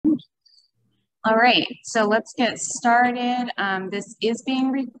All right, so let's get started. This is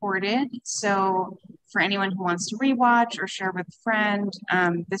being recorded, so for anyone who wants to rewatch or share with a friend,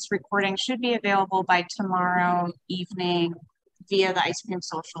 this recording should be available by tomorrow evening via the Ice Cream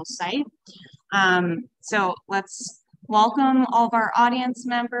Social site. So let's welcome all of our audience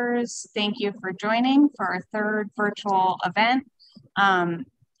members. Thank you for joining for our third virtual event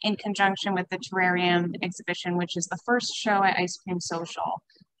in conjunction with the Terrarium exhibition, which is the first show at Ice Cream Social.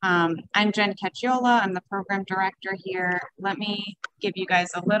 I'm Jenn Cacciola, I'm the program director here. Let me give you guys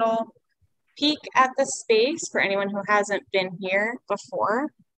a little peek at the space for anyone who hasn't been here before.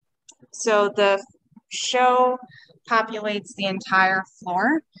 So the show populates the entire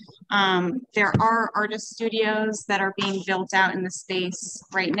floor. There are artist studios that are being built out in the space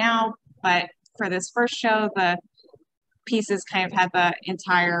right now, but for this first show, the pieces kind of had the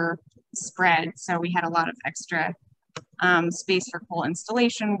entire spread. So we had a lot of extra space for full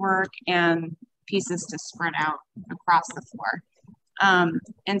installation work and pieces to spread out across the floor.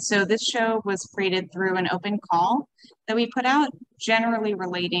 And so this show was created through an open call that we put out, generally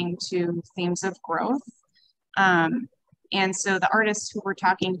relating to themes of growth. And so the artists who we're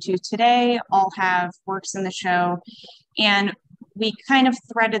talking to today all have works in the show, and we kind of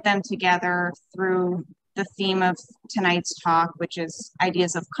threaded them together through the theme of tonight's talk, which is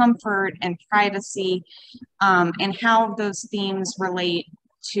ideas of comfort and privacy, and how those themes relate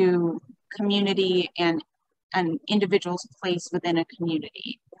to community and an individual's place within a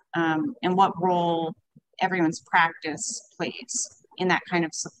community, and what role everyone's practice plays in that kind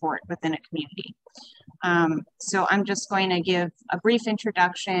of support within a community. So I'm just going to give a brief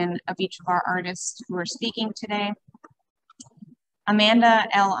introduction of each of our artists who are speaking today. Amanda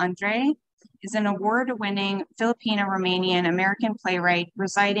L. Andrei is an award-winning Filipina Romanian American playwright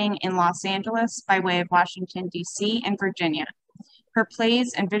residing in Los Angeles by way of Washington, D.C. and Virginia. Her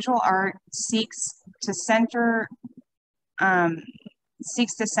plays and visual art seeks to center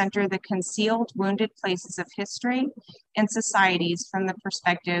the concealed, wounded places of history and societies from the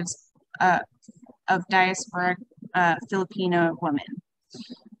perspectives of diasporic Filipino women.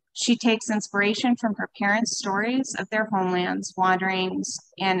 She takes inspiration from her parents' stories of their homelands, wanderings,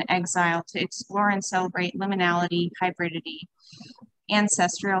 and exile to explore and celebrate liminality, hybridity,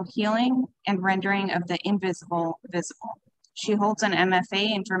 ancestral healing, and rendering of the invisible visible. She holds an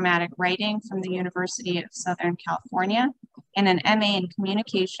MFA in dramatic writing from the University of Southern California and an MA in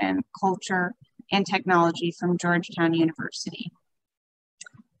communication, culture, and technology from Georgetown University.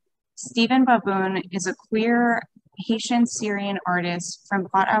 Stephen Baboun is a queer Haitian-Syrian artist from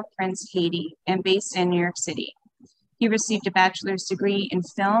Port-au-Prince, Haiti, and based in New York City. He received a bachelor's degree in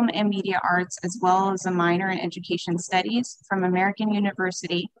film and media arts, as well as a minor in education studies from American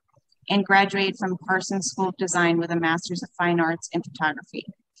University, and graduated from Parsons School of Design with a master's of fine arts in photography.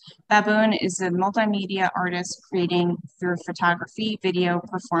 Baboun is a multimedia artist creating through photography, video,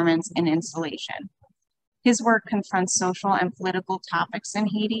 performance, and installation. His work confronts social and political topics in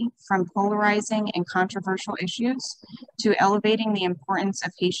Haiti, from polarizing and controversial issues to elevating the importance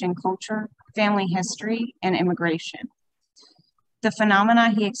of Haitian culture, family history, and immigration. The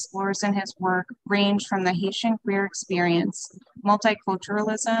phenomena he explores in his work range from the Haitian queer experience,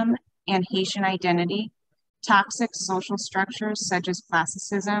 multiculturalism, and Haitian identity, toxic social structures such as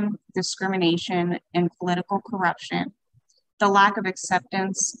classicism, discrimination, and political corruption, the lack of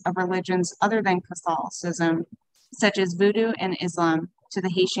acceptance of religions other than Catholicism, such as Voodoo and Islam, to the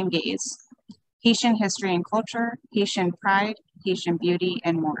Haitian gaze, Haitian history and culture, Haitian pride, Haitian beauty,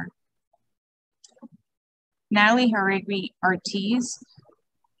 and more. Natalie Jauregui-Ortiz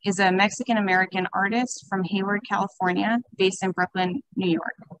is a Mexican-American artist from Hayward, California, based in Brooklyn, New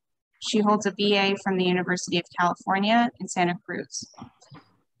York. She holds a BA from the University of California in Santa Cruz.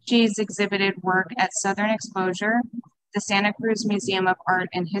 She's exhibited work at Southern Exposure, the Santa Cruz Museum of Art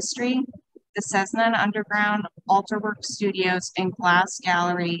and History, the Cessna Underground, Alterwork Studios, and Glass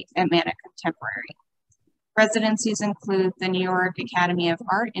Gallery at Mana Contemporary. Residencies include the New York Academy of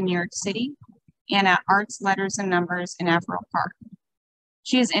Art in New York City and at Arts, Letters, and Numbers in Averill Park.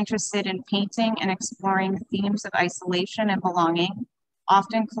 She is interested in painting and exploring themes of isolation and belonging,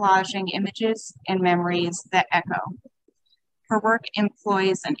 often collaging images and memories that echo. Her work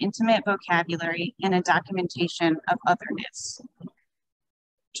employs an intimate vocabulary and a documentation of otherness.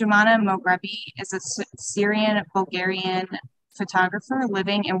 Jumana Mograbi is a Syrian-Bulgarian photographer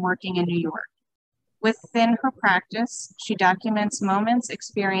living and working in New York. Within her practice, she documents moments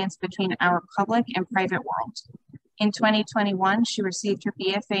experienced between our public and private world. In 2021, she received her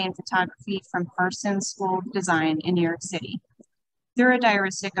BFA in photography from Parsons School of Design in New York City. Through a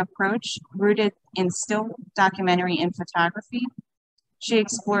diaristic approach rooted in still documentary and photography, She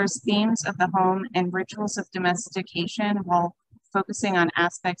explores themes of the home and rituals of domestication while focusing on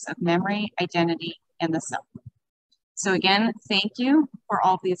aspects of memory, identity, and the self. So again, thank you for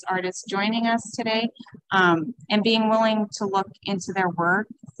all of these artists joining us today and being willing to look into their work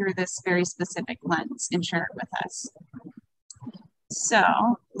through this very specific lens and share it with us. So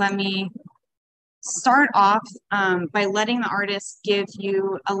let me start off by letting the artists give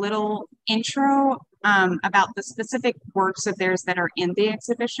you a little intro about the specific works of theirs that are in the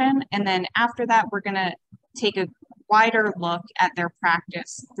exhibition. And then after that, we're gonna take a wider look at their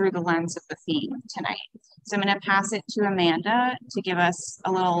practice through the lens of the theme tonight. So I'm gonna pass it to Amanda to give us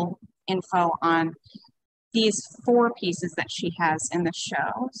a little info on these 4 pieces that she has in the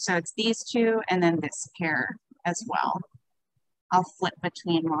show. So it's these 2 and then this pair as well. I'll flip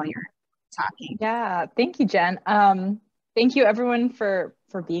between while you're talking. Yeah, thank you, Jen. Thank you everyone for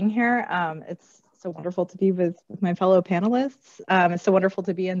being here. It's so wonderful to be with my fellow panelists. It's so wonderful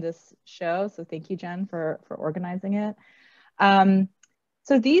to be in this show. So thank you, Jen, for organizing it.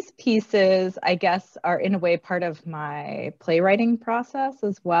 So these pieces, I guess, are in a way part of my playwriting process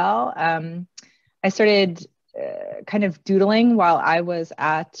as well. I started kind of doodling while I was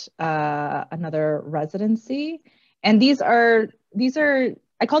at another residency. And these are,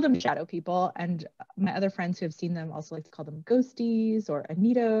 I call them shadow people, and my other friends who have seen them also like to call them ghosties or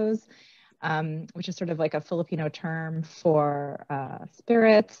anitos, which is sort of like a Filipino term for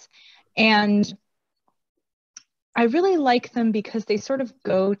spirits. And I really like them because they sort of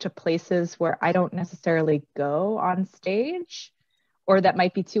go to places where I don't necessarily go on stage, or that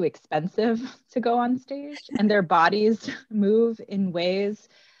might be too expensive to go on stage. And their bodies move in ways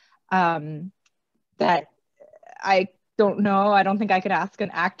that I don't know. I don't think I could ask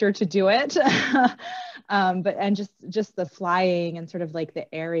an actor to do it. And just the flying and sort of like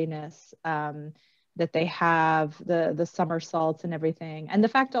the airiness that they have, the somersaults and everything. And the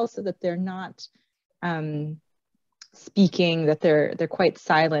fact also that they're not speaking, that they're quite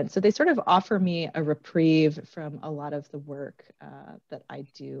silent. So they sort of offer me a reprieve from a lot of the work that I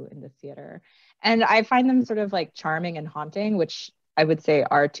do in the theater. And I find them sort of like charming and haunting, which I would say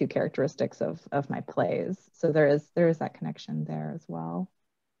are 2 characteristics of my plays. So there is that connection there as well.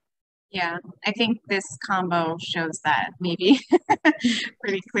 Yeah, I think this combo shows that maybe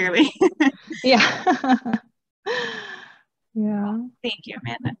pretty clearly. Yeah. Yeah. Thank you,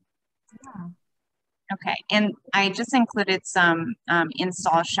 Amanda. Yeah. Okay, and I just included some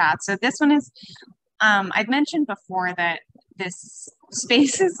install shots. So this one is, I've mentioned before that this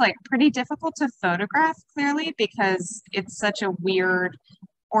space is like pretty difficult to photograph clearly because it's such a weird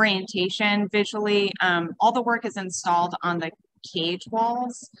orientation visually. All the work is installed on the cage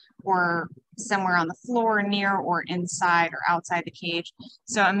walls or somewhere on the floor near or inside or outside the cage.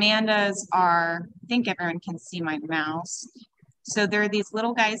 So Amanda's are, I think everyone can see my mouse. So there are these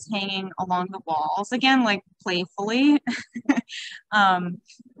little guys hanging along the walls, again, like playfully. And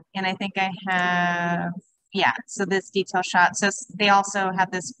I think I have, yeah, so this detail shot. So they also have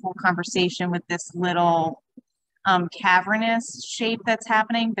this full conversation with this little cavernous shape that's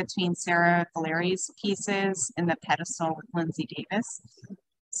happening between Sarah Valeri's pieces and the pedestal with Lindsay Davis.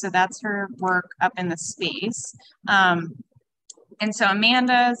 So that's her work up in the space. And so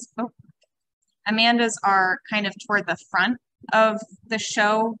Amanda's are kind of toward the front of the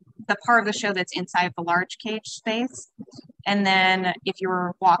show, the part of the show that's inside of the large cage space. And then if you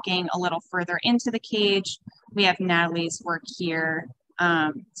were walking a little further into the cage, we have Natalie's work here,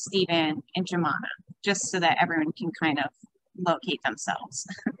 Stephen and Jumana, just so that everyone can kind of locate themselves.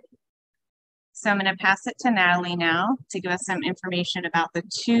 So I'm going to pass it to Natalie now to give us some information about the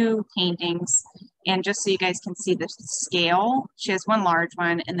 2 paintings. And just so you guys can see the scale, she has one large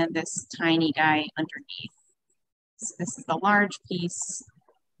one and then this tiny guy underneath. So this is the large piece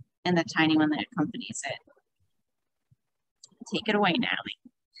and the tiny one that accompanies it. Take it away,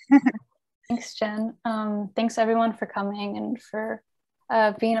 Natalie. Thanks, Jen. Thanks everyone for coming and for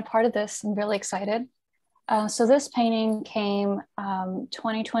being a part of this. I'm really excited. So this painting came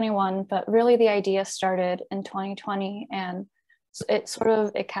 2021, but really the idea started in 2020, and it sort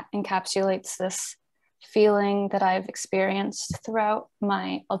of encapsulates this feeling that I've experienced throughout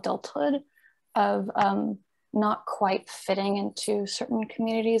my adulthood of not quite fitting into certain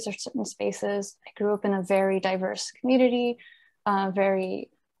communities or certain spaces. I grew up in a very diverse community, very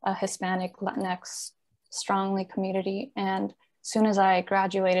Hispanic, Latinx, strongly community. And as soon as I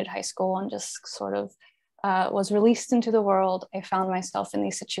graduated high school and just sort of was released into the world, I found myself in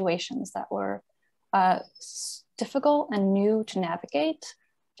these situations that were difficult and new to navigate,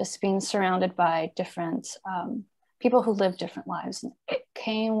 just being surrounded by different people who live different lives. And it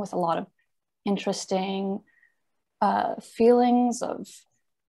came with a lot of interesting feelings of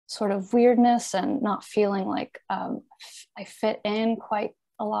sort of weirdness and not feeling like I fit in quite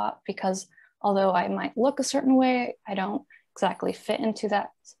a lot, because although I might look a certain way, I don't exactly fit into that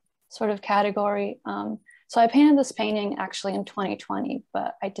sort of category. So I painted this painting actually in 2020,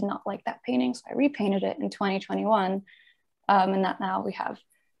 but I did not like that painting, so I repainted it in 2021, and that now we have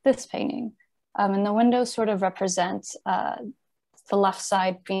this painting. And the window sort of represents the left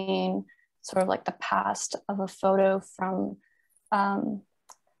side being sort of like the past of a photo from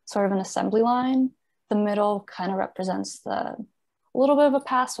sort of an assembly line. The middle kind of represents a little bit of a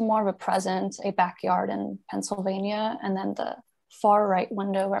past, but more of a present, a backyard in Pennsylvania. And then the far right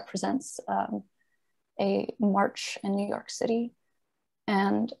window represents a march in New York City.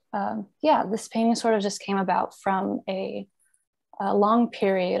 And yeah, this painting sort of just came about from a long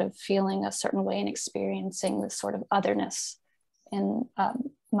period of feeling a certain way and experiencing this sort of otherness in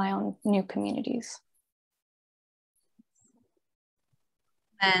my own new communities.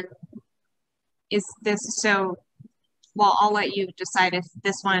 And is this, so, well, I'll let you decide if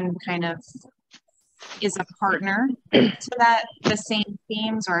this one kind of is a partner to that, the same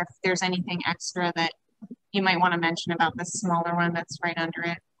themes, or if there's anything extra that you might want to mention about the smaller one that's right under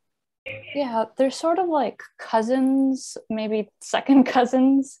it. Yeah, they're sort of like cousins, maybe second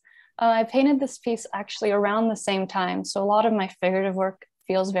cousins. I painted this piece actually around the same time. So a lot of my figurative work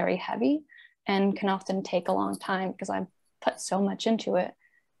feels very heavy and can often take a long time because I've put so much into it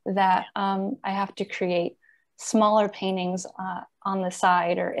that I have to create smaller paintings on the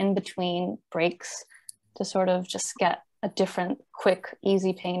side or in between breaks to sort of just get a different, quick,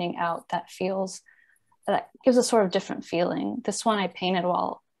 easy painting out that gives a sort of different feeling. This one I painted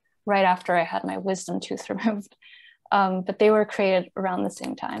right after I had my wisdom tooth removed, but they were created around the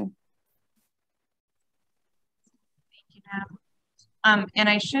same time. Thank you, Nat. And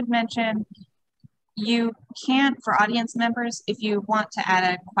I should mention, you can, for audience members, if you want to add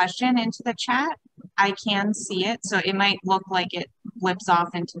a question into the chat, I can see it. So it might look like it flips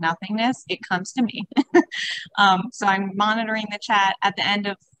off into nothingness. It comes to me. So I'm monitoring the chat. At the end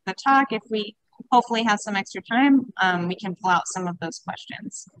of the talk, if we hopefully have some extra time, we can pull out some of those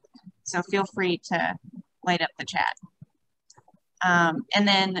questions. So feel free to light up the chat. And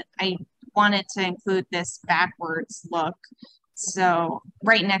then I wanted to include this backwards look. So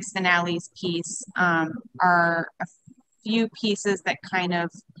right next to Natalie's piece are a few pieces that kind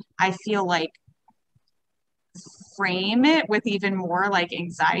of, I feel like, frame it with even more like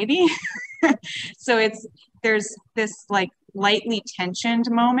anxiety. So there's this like lightly tensioned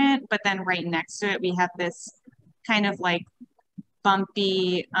moment, but then right next to it, we have this kind of like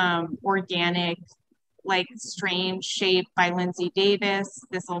bumpy, organic, like strange shape by Lindsay Davis,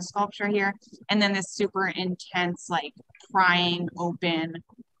 this little sculpture here. And then this super intense, like prying open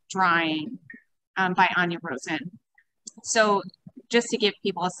drawing by Anya Rosen. So just to give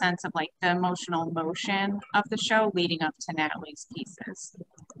people a sense of like the emotional motion of the show leading up to Natalie's pieces.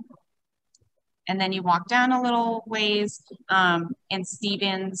 And then you walk down a little ways, and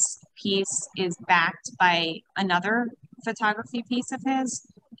Stephen's piece is backed by another photography piece of his,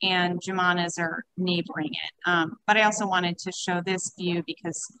 and Jumana's are neighboring it. But I also wanted to show this view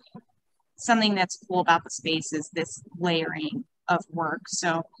because something that's cool about the space is this layering of work.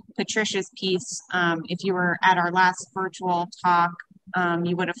 So Patricia's piece, if you were at our last virtual talk,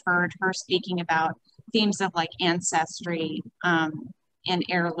 you would have heard her speaking about themes of like ancestry and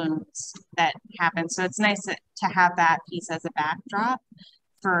heirlooms that happen. So it's nice to have that piece as a backdrop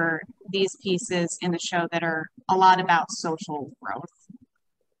for these pieces in the show that are a lot about social growth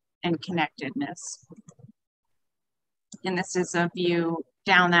and connectedness. And this is a view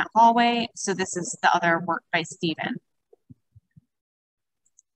down that hallway. So this is the other work by Stephen.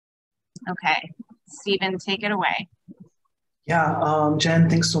 Okay, Stephen, take it away. Yeah, Jen,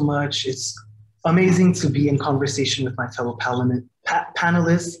 thanks so much. It's amazing to be in conversation with my fellow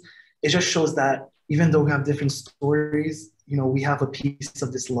panelists. It just shows that even though we have different stories, you know, we have a piece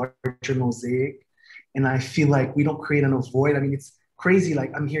of this larger mosaic. And I feel like we don't create an void. I mean, it's crazy.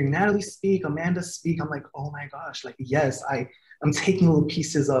 Like I'm hearing Natalie speak, Amanda speak. I'm like, oh my gosh, like, yes, I'm taking little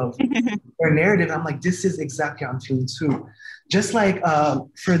pieces of their narrative. I'm like, this is exactly how I'm feeling too. Just like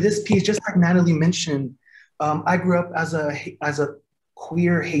for this piece, just like Natalie mentioned, I grew up as a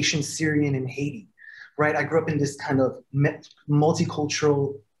queer Haitian Syrian in Haiti, right? I grew up in this kind of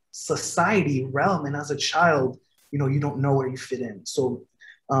multicultural society realm. And as a child, you know, you don't know where you fit in. So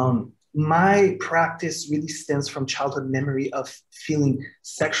my practice really stems from childhood memory of feeling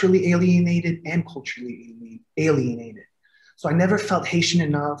sexually alienated and culturally alienated. So I never felt Haitian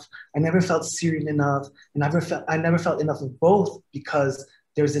enough. I never felt Syrian enough. And I never felt enough of both because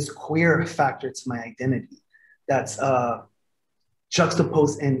there's this queer factor to my identity. that's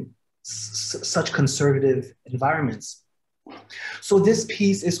juxtaposed in such conservative environments. So this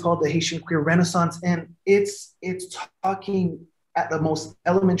piece is called The Haitian Queer Renaissance, and it's talking at the most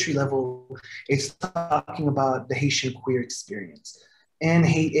elementary level, it's talking about the Haitian queer experience. And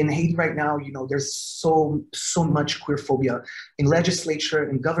in Haiti right now, you know, there's so much queer phobia in legislature,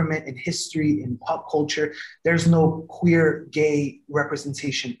 in government, in history, in pop culture. There's no queer gay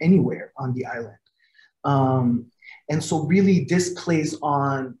representation anywhere on the island. And so really this plays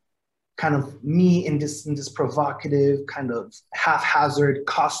on kind of me in this provocative kind of haphazard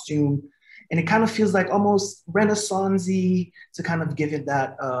costume. And it kind of feels like almost Renaissance-y to kind of give it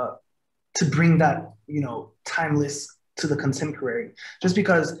that, to bring that, you know, timeless to the contemporary. Just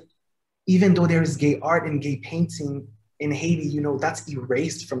because even though there's gay art and gay painting in Haiti, you know, that's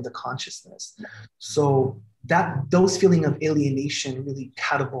erased from the consciousness. So those feeling of alienation really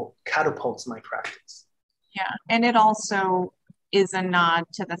catapults my practice. Yeah, and it also is a nod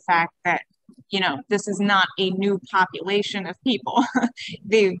to the fact that, you know, this is not a new population of people.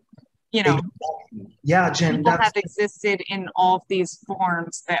 They, you know, yeah, Jen, people have existed in all of these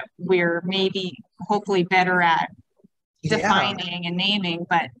forms that we're maybe hopefully better at defining and naming,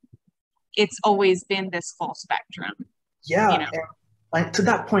 but it's always been this full spectrum. Yeah, you know? And to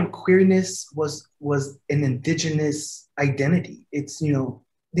that point, queerness was an indigenous identity. It's, you know,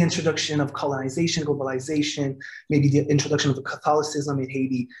 the introduction of colonization, globalization, maybe the introduction of Catholicism in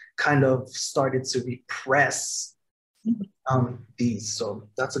Haiti kind of started to repress these. So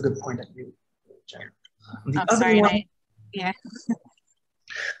that's a good point that you, Jen. The other one, yeah.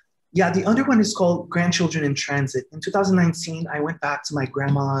 Yeah, the other one is called Grandchildren in Transit. In 2019, I went back to my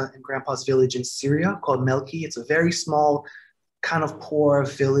grandma and grandpa's village in Syria called Melki. It's a very small, kind of poor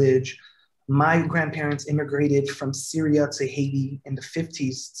village. My grandparents immigrated from Syria to Haiti in the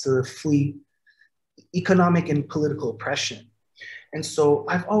 50s to flee economic and political oppression. And so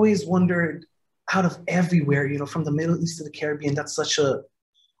I've always wondered, out of everywhere, you know, from the Middle East to the Caribbean, that's such a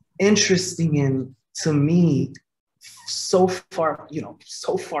interesting and, to me, so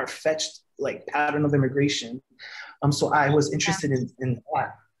far-fetched like pattern of immigration. So I was interested in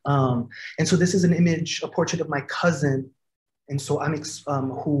that. And so this is an image, a portrait of my cousin. And so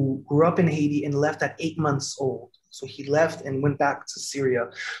who grew up in Haiti and left at 8 months old. So he left and went back to Syria.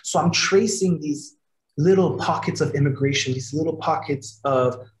 So I'm tracing these little pockets of immigration, these little pockets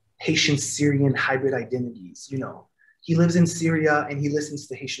of Haitian-Syrian hybrid identities, you know. He lives in Syria and he listens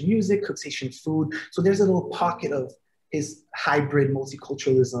to Haitian music, cooks Haitian food. So there's a little pocket of his hybrid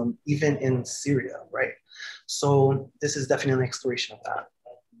multiculturalism, even in Syria, right? So this is definitely an exploration of that.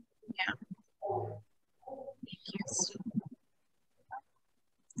 Yeah. Thank you.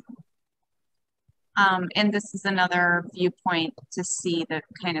 And this is another viewpoint to see the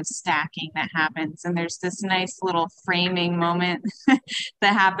kind of stacking that happens. And there's this nice little framing moment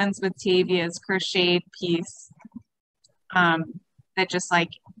that happens with Tavia's crocheted piece that just like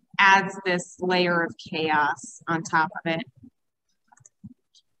adds this layer of chaos on top of it.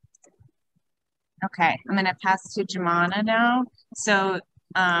 Okay, I'm gonna pass to Jumana now. So if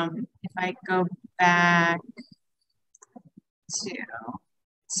I go back to,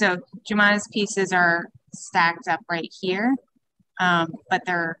 so Jumana's pieces are stacked up right here, but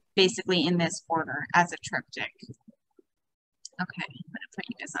they're basically in this order as a triptych. Okay, I'm gonna put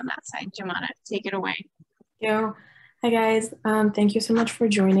you guys on that side. Jumana, take it away. Thank you. Hi guys, thank you so much for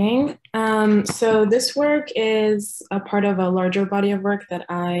joining. So this work is a part of a larger body of work that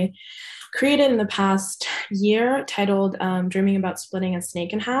I created in the past year titled Dreaming About Splitting a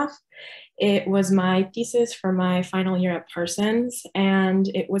Snake in Half. It was my thesis for my final year at Parsons, and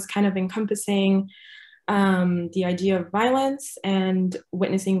it was kind of encompassing the idea of violence and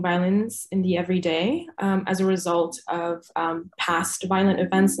witnessing violence in the everyday as a result of past violent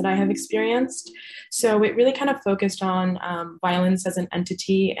events that I have experienced. So it really kind of focused on violence as an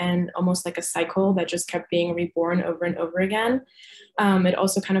entity and almost like a cycle that just kept being reborn over and over again. It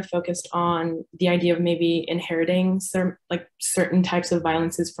also kind of focused on the idea of maybe inheriting certain types of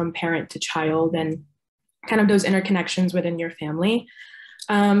violences from parent to child and kind of those interconnections within your family.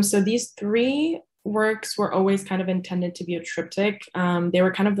 So these three works were always kind of intended to be a triptych. They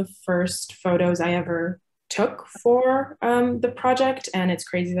were kind of the first photos I ever took for the project, and it's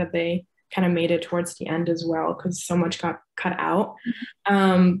crazy that they kind of made it towards the end as well because so much got cut out.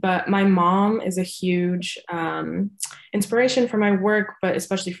 But my mom is a huge inspiration for my work, but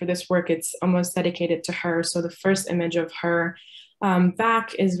especially for this work, it's almost dedicated to her. So the first image of her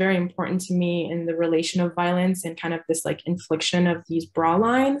back is very important to me in the relation of violence and kind of this like infliction of these bra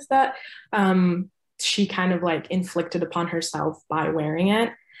lines that she kind of like inflicted upon herself by wearing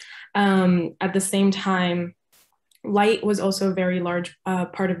it. At the same time, light was also a very large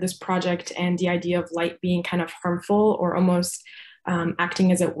part of this project, and the idea of light being kind of harmful or almost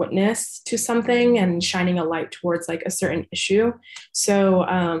acting as a witness to something and shining a light towards like a certain issue.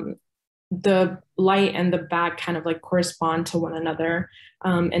 So the light and the bag kind of like correspond to one another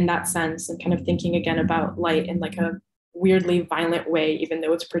in that sense, and kind of thinking again about light in like a weirdly violent way, even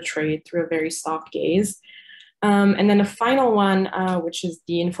though it's portrayed through a very soft gaze. And then the final one, which is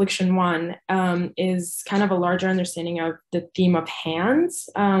the infliction one, is kind of a larger understanding of the theme of hands,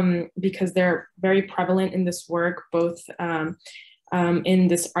 because they're very prevalent in this work, both in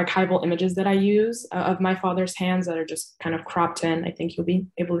this archival images that I use of my father's hands that are just kind of cropped in. I think you'll be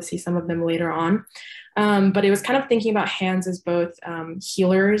able to see some of them later on. But it was kind of thinking about hands as both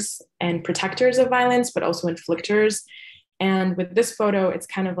healers and protectors of violence, but also inflictors. And with this photo, it's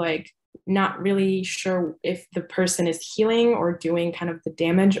kind of like not really sure if the person is healing or doing kind of the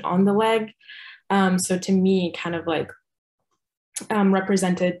damage on the leg. So to me, kind of like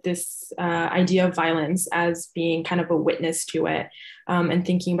represented this idea of violence as being kind of a witness to it, and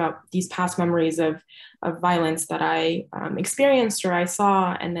thinking about these past memories of violence that I experienced or I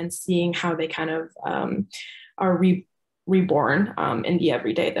saw, and then seeing how they kind of are reborn in the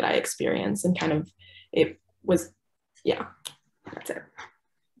everyday that I experience. And kind of, it was, yeah, that's it.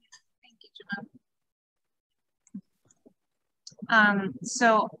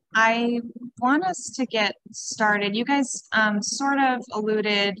 So I want us to get started. You guys sort of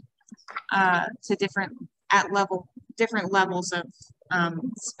alluded to different levels of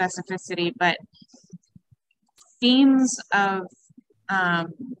specificity, but themes of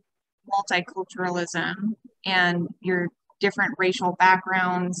multiculturalism and your different racial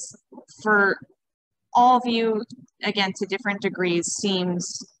backgrounds for all of you, again, to different degrees,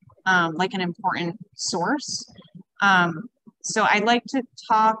 seems like an important source. So I'd like to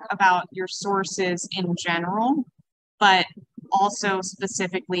talk about your sources in general, but also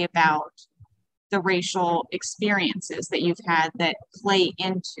specifically about the racial experiences that you've had that play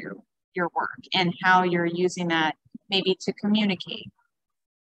into your work and how you're using that maybe to communicate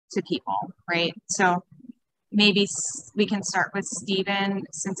to people, right? So maybe we can start with Stephen,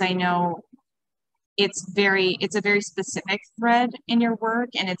 since I know it's a very specific thread in your work,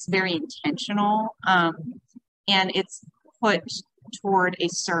 and it's very intentional, and it's put toward a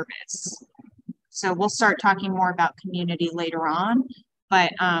service. So we'll start talking more about community later on,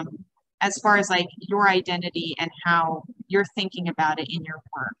 but as far as like your identity and how you're thinking about it in your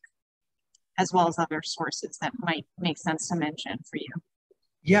work, as well as other sources that might make sense to mention for you.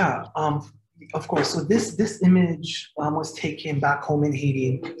 Yeah, of course. So this image was taken back home in Haiti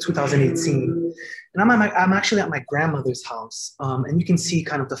in 2018. And I'm actually at my grandmother's house. And you can see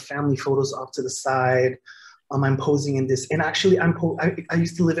kind of the family photos off to the side. I'm posing in this. And actually, I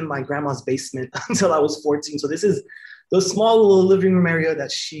used to live in my grandma's basement until I was 14. So this is the small little living room area that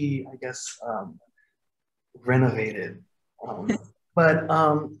she, I guess, renovated. But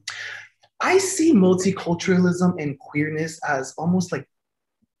I see multiculturalism and queerness as almost like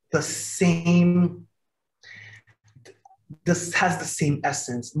the same, this has the same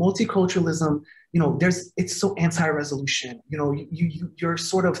essence. Multiculturalism, you know, it's so anti-resolution. You know, you're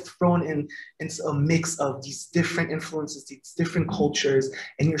sort of thrown into a mix of these different influences, these different cultures,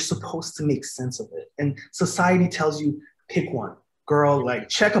 and you're supposed to make sense of it. And society tells you, pick one. Girl, like,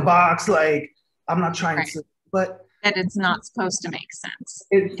 check a box, like, I'm not trying to, but that it's not supposed to make sense.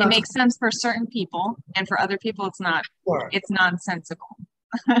 It makes sense for certain people, and for other people, it's not. Sure. It's nonsensical.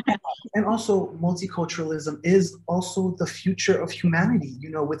 And also, multiculturalism is also the future of humanity. You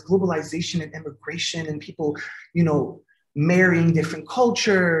know, with globalization and immigration, and people, you know, marrying different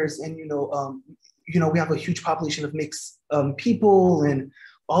cultures, and you know, we have a huge population of mixed people, and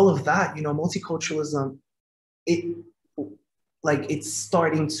all of that. You know, multiculturalism, it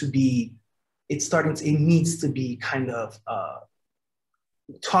needs to be kind of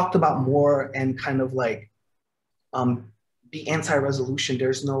talked about more, and kind of like be anti-resolution.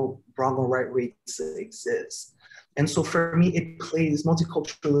 There's no wrong or right way to exist. And so for me,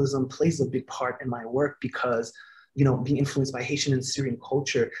 multiculturalism plays a big part in my work, because, you know, being influenced by Haitian and Syrian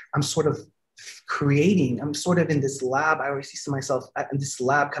culture, I'm sort of in this lab. I always see myself in this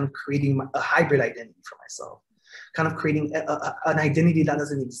lab kind of creating a hybrid identity for myself, kind of creating an identity that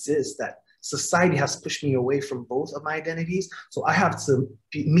doesn't exist, that society has pushed me away from both of my identities. So I have to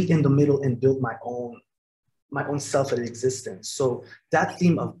meet in the middle and build my own self and existence. So that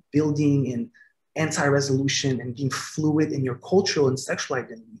theme of building and anti-resolution and being fluid in your cultural and sexual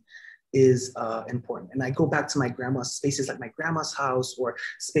identity is important. And I go back to my grandma's spaces, like my grandma's house, or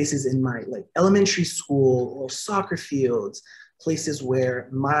spaces in my like elementary school or soccer fields, places where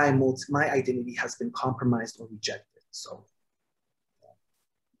my identity has been compromised or rejected. So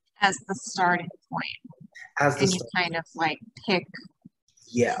as the starting point. As the and you kind of like pick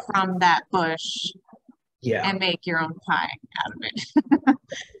from that bush and make your own pie out of it.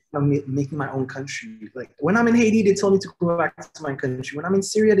 I'm making my own country. Like when I'm in Haiti, they tell me to go back to my country. When I'm in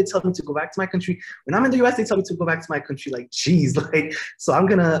Syria, they tell me to go back to my country. When I'm in the US, they tell me to go back to my country. Like, geez, like, so I'm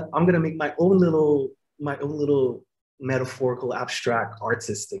gonna make my own little metaphorical, abstract,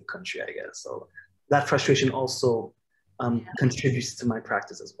 artistic country, I guess. So that frustration also contributes to my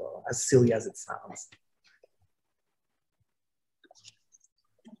practice as well, as silly as it sounds.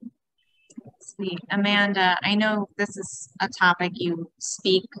 Sweet. Amanda, I know this is a topic you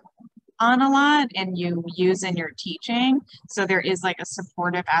speak on a lot and you use in your teaching. So there is like a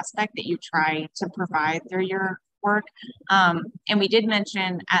supportive aspect that you try to provide through your work. And we did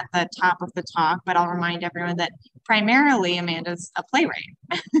mention at the top of the talk, but I'll remind everyone that primarily Amanda's a playwright.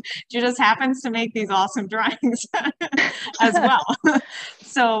 She just happens to make these awesome drawings as well.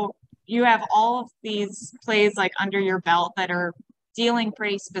 So you have all of these plays like under your belt that are dealing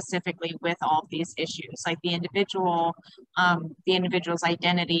pretty specifically with all of these issues, like the individual's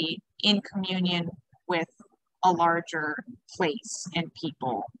identity in communion with a larger place and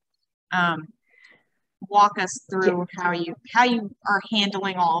people. Walk us through how you are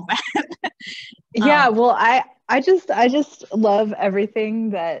handling all of that. Yeah, well, I just love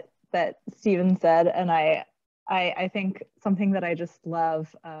everything that Stephen said, and I think something that I just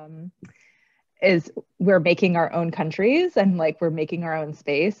love is we're making our own countries and like we're making our own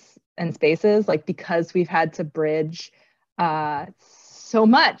spaces, like because we've had to bridge so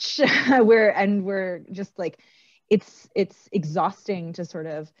much we're just like it's exhausting to sort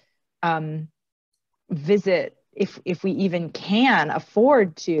of visit if we even can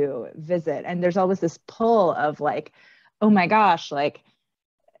afford to visit, and there's always this pull of like, oh my gosh, like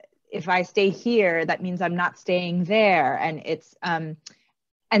if I stay here that means I'm not staying there, and it's and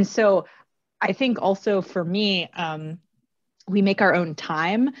so I think also for me, we make our own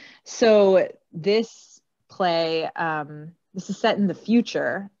time. So this play, this is set in the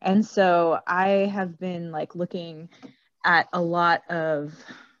future. And so I have been like looking at a lot of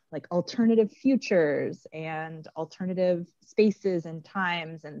like alternative futures and alternative spaces and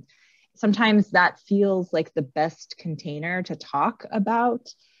times. And sometimes that feels like the best container to talk about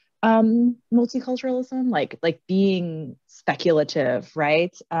multiculturalism, like being speculative,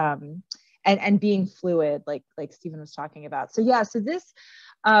 right? And being fluid, like Stephen was talking about. So yeah, so this,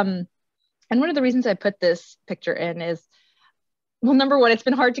 and one of the reasons I put this picture in is, well, number one, it's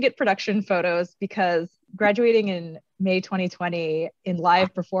been hard to get production photos because graduating in May 2020 in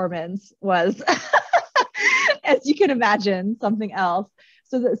live performance was, as you can imagine, something else.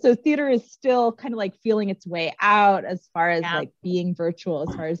 So theater is still kind of like feeling its way out as far as like being virtual,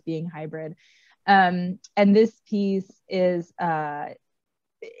 as far as being hybrid. And this piece is,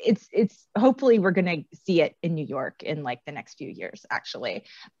 it's hopefully we're going to see it in New York in like the next few years, actually.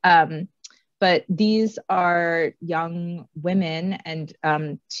 But these are young women,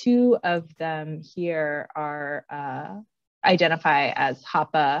 and two of them here are identify as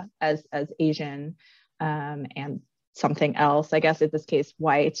Hapa, as Asian, and something else, I guess in this case,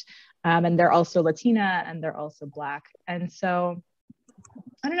 white. And they're also Latina and they're also Black. And so,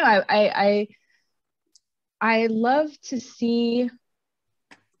 I don't know, I love to see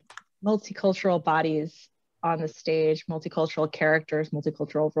multicultural bodies on the stage, multicultural characters,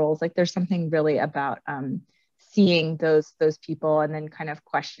 multicultural roles. Like there's something really about seeing those people and then kind of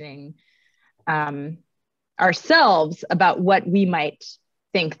questioning ourselves about what we might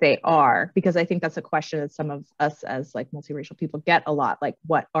think they are, because I think that's a question that some of us as like multiracial people get a lot, like,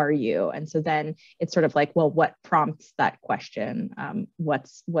 what are you? And so then it's sort of like, well, what prompts that question?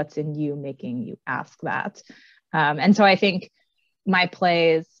 What's in you making you ask that? And so I think my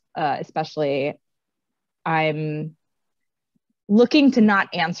plays, especially, I'm looking to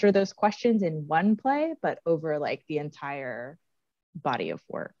not answer those questions in one play, but over like the entire body of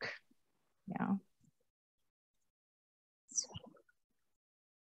work. Yeah.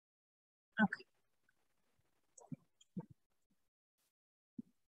 Okay.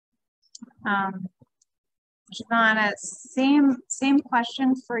 Jumana, same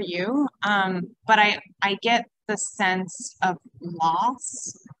question for you, but I get the sense of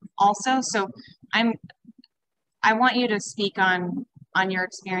loss also. So I want you to speak on your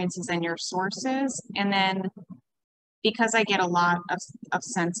experiences and your sources, and then because I get a lot of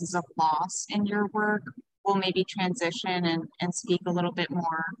senses of loss in your work, we'll maybe transition and speak a little bit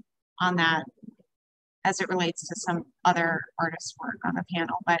more on that as it relates to some other artist work on the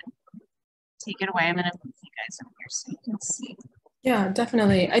panel. But take it away. I'm going to move you guys over here so you can see. Yeah,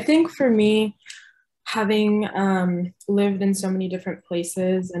 definitely. I think for me, having lived in so many different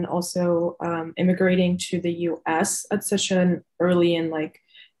places and also immigrating to the US at such an early and like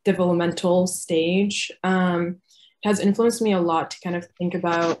developmental stage has influenced me a lot to kind of think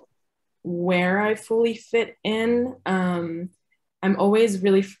about where I fully fit in. I'm always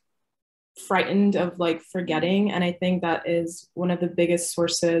really frightened of like forgetting, and I think that is one of the biggest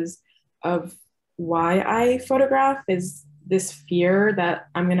sources of why I photograph, is this fear that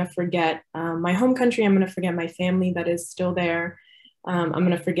I'm going to forget my home country. I'm going to forget my family that is still there. I'm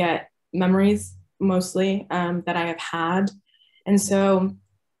going to forget memories mostly that I have had. And so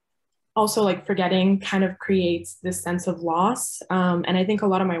also like forgetting kind of creates this sense of loss. And I think a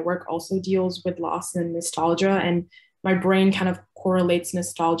lot of my work also deals with loss and nostalgia, and my brain kind of correlates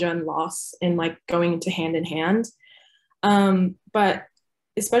nostalgia and loss in like going into hand in hand. But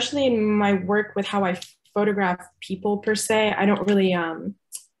especially in my work with how I photograph people per se, I don't really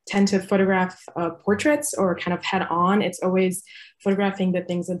tend to photograph portraits or kind of head on. It's always photographing the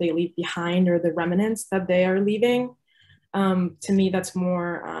things that they leave behind or the remnants that they are leaving. To me, that's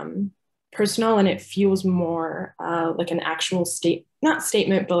more personal, and it feels more like an actual not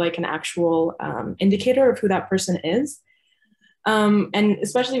statement, but like an actual indicator of who that person is. And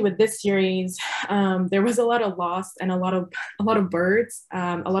especially with this series, there was a lot of loss and a lot of birds,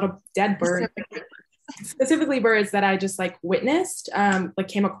 a lot of dead birds, specifically birds that I just like witnessed, like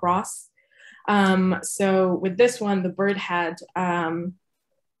came across. So with this one, the bird head,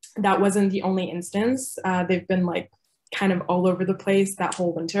 that wasn't the only instance. They've been like kind of all over the place that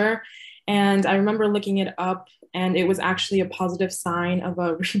whole winter. And I remember looking it up, and it was actually a positive sign of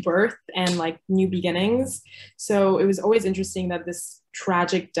a rebirth and like new beginnings. So it was always interesting that this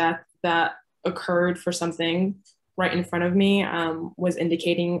tragic death that occurred for something right in front of me was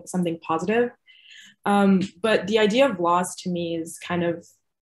indicating something positive. But the idea of loss to me is kind of,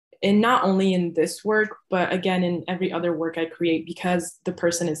 and not only in this work, but again, in every other work I create, because the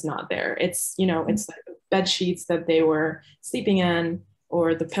person is not there. It's, you know, it's like the bed sheets that they were sleeping in,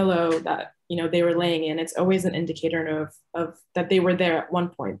 or the pillow that, you know, they were laying in. It's always an indicator of that they were there at one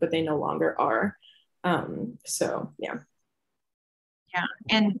point, but they no longer are. So, yeah. Yeah,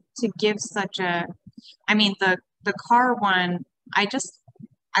 and to give such a, I mean, the car one, I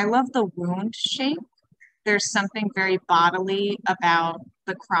love the wound shape. There's something very bodily about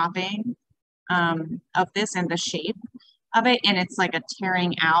the cropping of this and the shape of it. And it's like a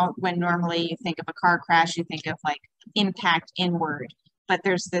tearing out, when normally you think of a car crash, you think of like impact inward. But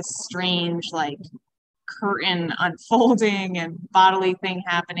there's this strange like curtain unfolding and bodily thing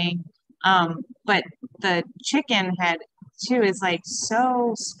happening. But the chicken head too is like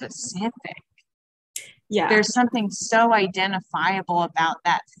so specific. Yeah. There's something so identifiable about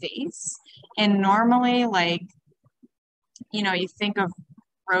that face. And normally, like, you know, you think of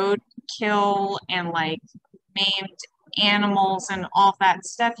roadkill and like maimed animals and all that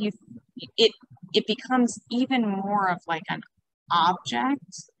stuff, it becomes even more of like an object,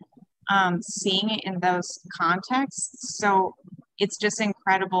 seeing it in those contexts. So it's just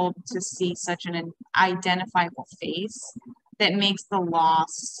incredible to see such an identifiable face that makes the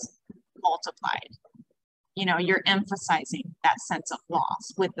loss multiplied. You know, you're emphasizing that sense of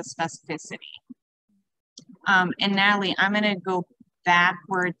loss with the specificity. And Natalie, I'm going to go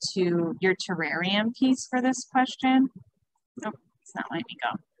backward to your terrarium piece for this question. Nope, it's not letting me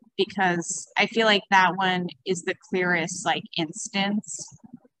go, because I feel like that one is the clearest like instance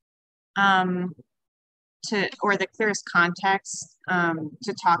or the clearest context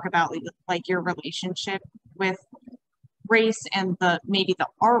to talk about like your relationship with race and maybe the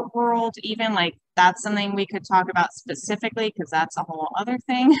art world even. Like that's something we could talk about specifically, because that's a whole other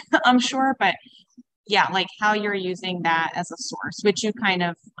thing, I'm sure. But yeah, like how you're using that as a source, which you kind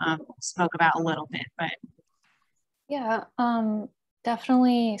of spoke about a little bit. But yeah,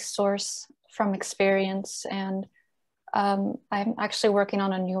 definitely source from experience. And I'm actually working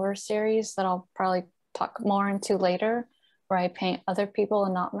on a newer series that I'll probably talk more into later, where I paint other people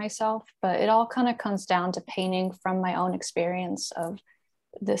and not myself. But it all kind of comes down to painting from my own experience of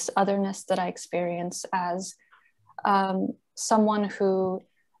this otherness that I experience as someone who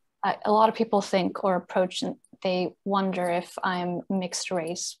a lot of people think or approach, and they wonder if I'm mixed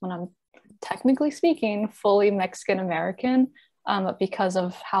race, when I'm technically speaking fully Mexican American. But because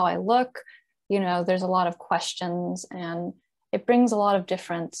of how I look, you know, there's a lot of questions, and it brings a lot of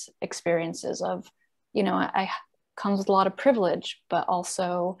different experiences of, you know, I comes with a lot of privilege, but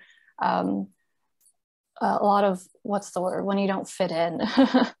also a lot of, what's the word, when you don't fit in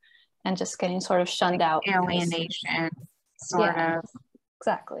and just getting sort of shunned like out. Alienation, sort of.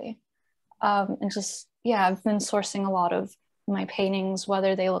 Exactly. And just, yeah, I've been sourcing a lot of my paintings,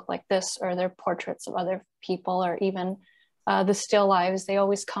 whether they look like this or they're portraits of other people, or even the still lives, they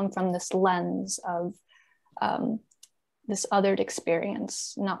always come from this lens of this othered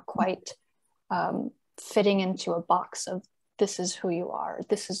experience, not quite fitting into a box of this is who you are,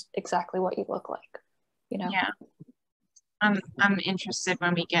 this is exactly what you look like, you know? Yeah. I'm interested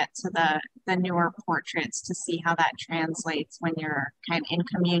when we get to the newer portraits to see how that translates when you're kind of in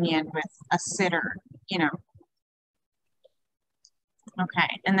communion with a sitter, you know.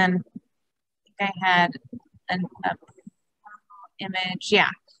 Okay, and then I had a image,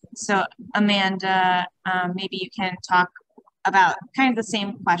 yeah. So Amanda, maybe you can talk about kind of the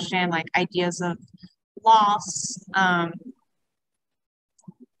same question, like ideas of loss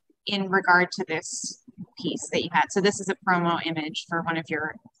in regard to this piece that you had. So this is a promo image for one of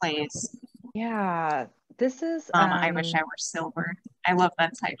your plays. Yeah, this is I Wish I Were Silver. I love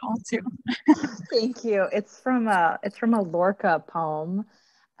that title too. Thank you. It's from a Lorca poem.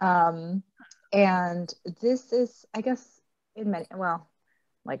 And this is, I guess, in many, well,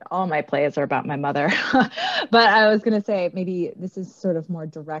 like all my plays are about my mother, but I was going to say maybe this is sort of more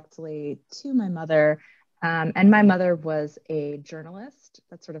directly to my mother. And my mother was a journalist.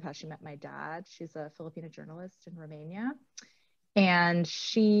 That's sort of how she met my dad. She's a Filipina journalist in Romania. And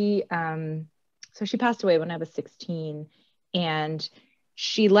she, so she passed away when I was 16, and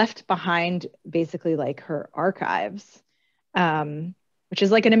she left behind basically like her archives, which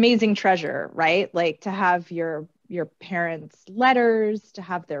is like an amazing treasure, right? Like to have your parents' letters, to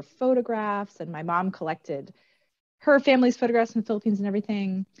have their photographs. And my mom collected her family's photographs in the Philippines and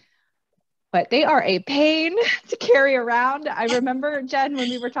everything. But they are a pain to carry around. I remember, Jenn, when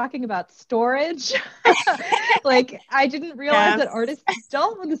we were talking about storage, like I didn't realize that artists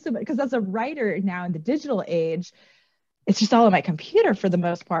don't want to, because as a writer now in the digital age, it's just all on my computer for the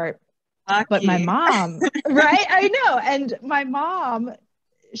most part. Lucky. But my mom, right? I know. And my mom,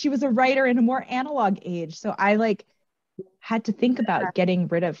 she was a writer in a more analog age. So I like had to think about getting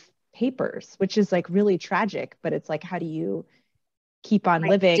rid of papers, which is like really tragic, but it's like, how do you keep on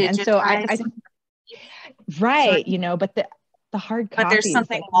living? And so I right, you know, but the hard copy, but there's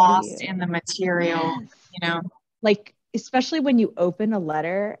something like, lost in the material, you know, like especially when you open a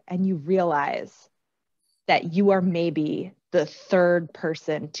letter and you realize that you are maybe the third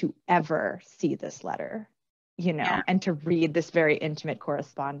person to ever see this letter, you know, and to read this very intimate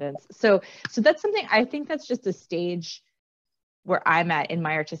correspondence. So that's something, I think that's just a stage where I'm at in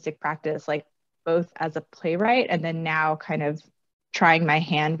my artistic practice, like both as a playwright and then now kind of trying my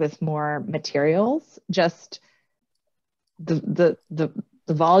hand with more materials, just the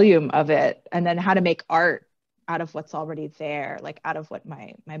volume of it, and then how to make art out of what's already there, like out of what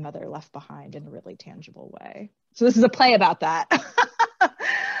my mother left behind in a really tangible way. So this is a play about that,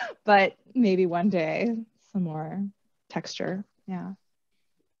 but maybe one day some more texture. Yeah.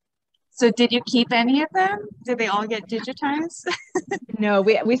 So did you keep any of them? Did they all get digitized? No,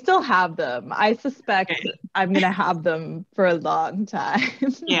 we still have them. I suspect I'm going to have them for a long time.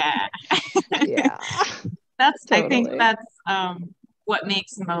 Yeah. Yeah. That's totally. I think that's what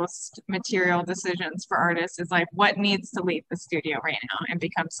makes most material decisions for artists is like what needs to leave the studio right now and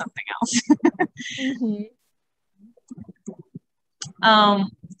become something else. Mm-hmm.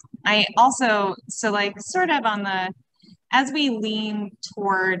 I also, so like sort of on the, as we lean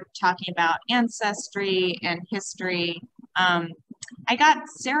toward talking about ancestry and history, I got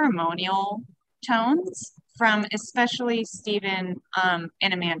ceremonial tones from especially Stephen and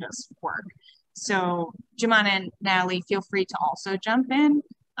Amanda's work. So Jumana and Natalie, feel free to also jump in.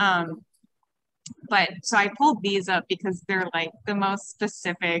 But so I pulled these up because they're like the most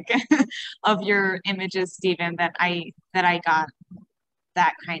specific of your images, Stephen, that I got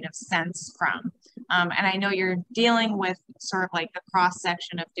that kind of sense from. And I know you're dealing with sort of like the cross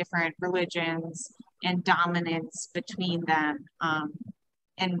section of different religions and dominance between them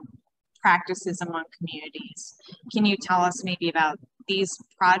and practices among communities. Can you tell us maybe about these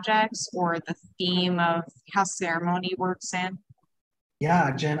projects or the theme of how ceremony works in?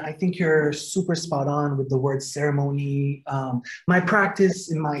 Yeah, Jen, I think you're super spot on with the word ceremony. My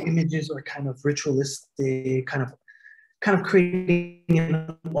practice in my images are kind of ritualistic, kind of creating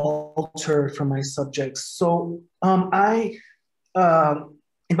an altar for my subjects. So in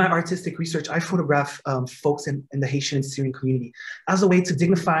my artistic research, I photograph folks in the Haitian and Syrian community as a way to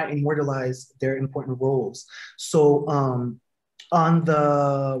dignify and immortalize their important roles. So on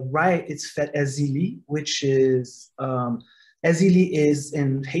the right, it's Fet Ezili, which is, Ezili is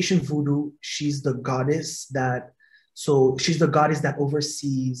in Haitian voodoo, she's the goddess that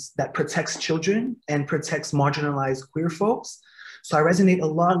oversees, that protects children and protects marginalized queer folks. So I resonate a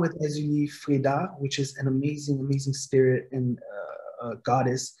lot with Ezuli Freda, which is an amazing, amazing spirit and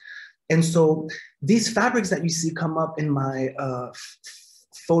goddess. And so these fabrics that you see come up in my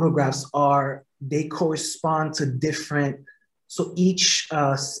photographs they correspond to different, so each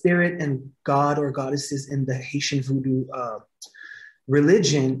spirit and god or goddesses in the Haitian voodoo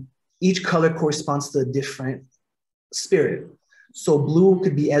religion, each color corresponds to a different spirit. So blue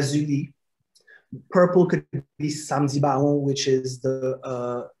could be Ezuli, purple could be Samedi Baboun, which is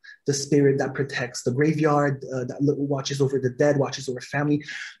the spirit that protects the graveyard, that watches over the dead, watches over family.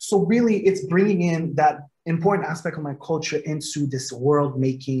 So really, it's bringing in that important aspect of my culture into this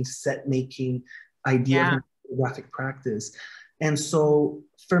world-making, set-making idea of photographic practice. And so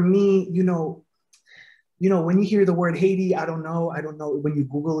for me, when you hear the word Haiti, I don't know, when you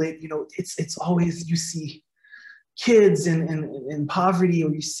Google it, it's always, you see kids in poverty,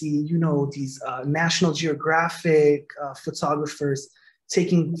 or you see, these National Geographic photographers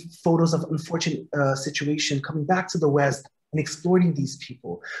taking photos of unfortunate situation, coming back to the West and exploiting these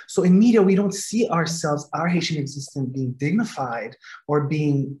people. So in media, we don't see ourselves, our Haitian existence, being dignified or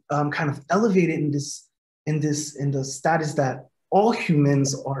being kind of elevated in the status that all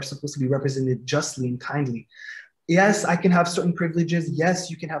humans are supposed to be represented justly and kindly. Yes, I can have certain privileges. Yes,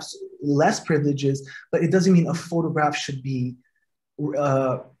 you can have less privileges, but it doesn't mean a photograph should be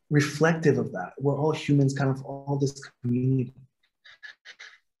reflective of that. We're all humans, kind of all this community.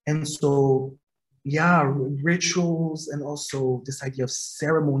 And so, yeah, rituals and also this idea of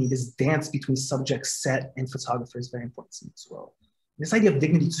ceremony, this dance between subject, set, and photographer is very important to me as well. This idea of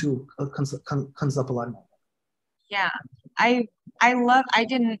dignity too comes up a lot in my life. Yeah, I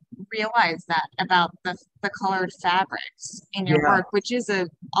didn't realize that about the colored fabrics in your work, which is a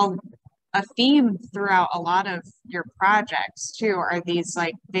theme throughout a lot of your projects too, are these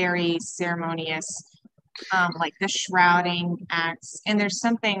like very ceremonious, like the shrouding acts. And there's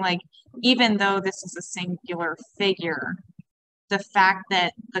something like, even though this is a singular figure, the fact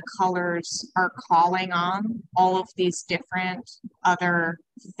that the colors are calling on all of these different other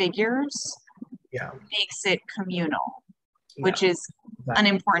figures makes it communal, which is an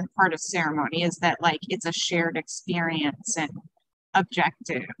important part of ceremony, is that like it's a shared experience and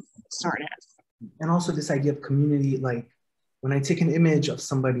objective sort of. And also this idea of community, like when I take an image of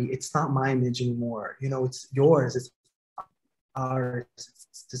somebody, it's not my image anymore. It's yours, it's ours,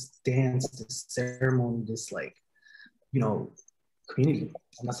 it's this dance, this ceremony, this like, community.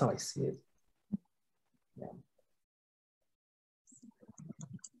 And that's how I see it.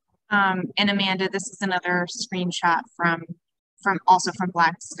 And Amanda, this is another screenshot from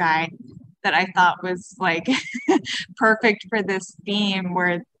Black Sky that I thought was like perfect for this theme,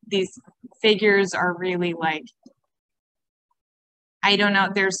 where these figures are really like, I don't know,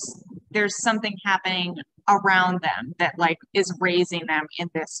 there's something happening around them that like is raising them in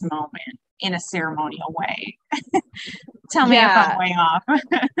this moment in a ceremonial way. Tell me if I'm way off.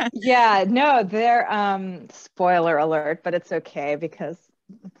 Yeah, no, they're spoiler alert, but it's okay because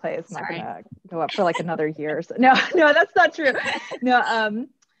the play is not gonna go up for like another year. So, no, that's not true. No,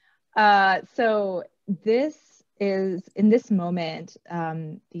 so this is, in this moment,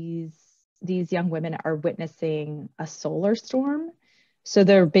 these young women are witnessing a solar storm. So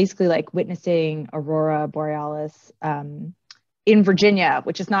they're basically like witnessing aurora borealis in Virginia,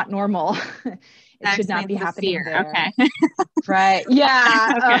 which is not normal. It should not be happening there. Okay. Right.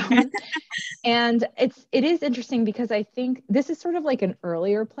 Yeah. Okay. And it is interesting because I think this is sort of like an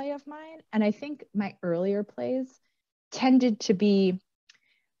earlier play of mine. And I think my earlier plays tended to be,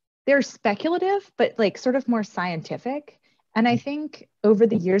 they're speculative, but like sort of more scientific. And I think over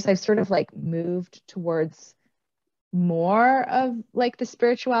the years, I've sort of like moved towards more of like the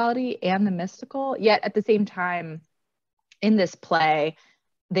spirituality and the mystical, yet at the same time in this play,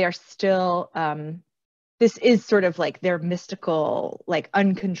 they're still, this is sort of like their mystical, like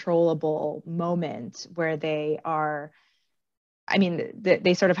uncontrollable moment where they are, I mean,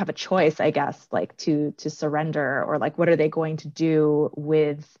 they sort of have a choice, I guess, like to surrender, or like, what are they going to do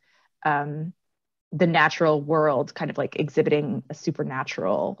with the natural world kind of like exhibiting a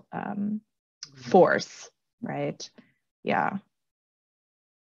supernatural force, right? Yeah.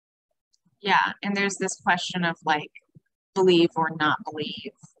 Yeah, and there's this question of like, believe or not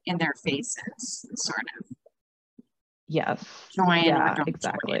believe in their faces, sort of. Yes. Join yeah, or don't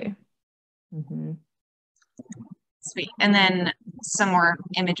exactly. Mm-hmm. Sweet. And then some more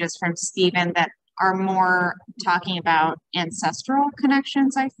images from Stephen that are more talking about ancestral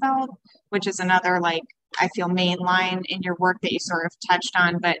connections, I felt, which is another, like, I feel main line in your work that you sort of touched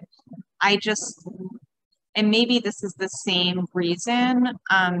on, but I just and maybe this is the same reason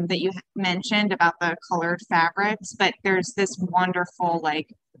that you mentioned about the colored fabrics, but there's this wonderful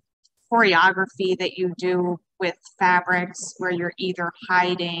like choreography that you do with fabrics where you're either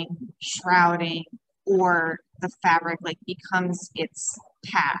hiding, shrouding, or the fabric like becomes its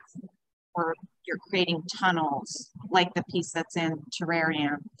path, or you're creating tunnels like the piece that's in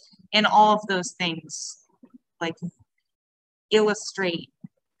Terrarium. And all of those things like illustrate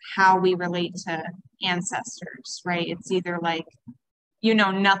how we relate to ancestors, right? It's either like, you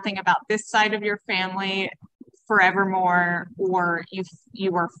know nothing about this side of your family forevermore, or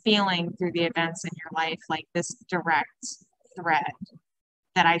you are feeling through the events in your life like this direct thread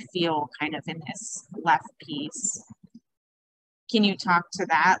that I feel kind of in this left piece. Can you talk to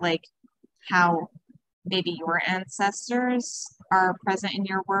that, like how maybe your ancestors are present in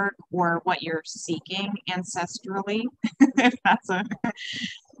your work, or what you're seeking ancestrally? If that's a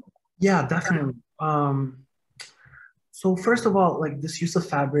Yeah, definitely. So first of all, like this use of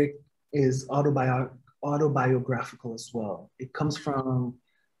fabric is autobiographical as well. It comes from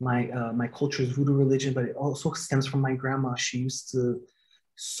my culture's voodoo religion, but it also stems from my grandma. She used to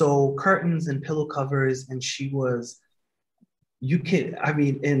sew curtains and pillow covers, and she was, I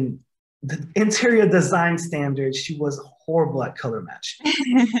mean, in the interior design standards, she was horrible at color matching.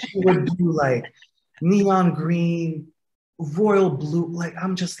 She would do like neon green, royal blue, like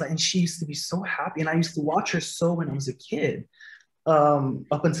I'm just like, and she used to be so happy. And I used to watch her sew when I was a kid,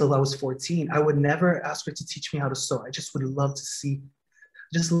 up until I was 14. I would never ask her to teach me how to sew. I just would love to see,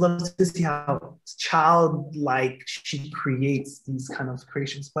 how childlike she creates these kind of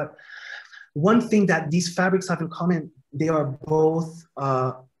creations. But one thing that these fabrics have in common, they are both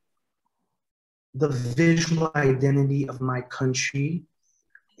the visual identity of my country,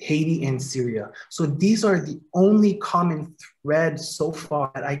 Haiti and Syria. So these are the only common threads so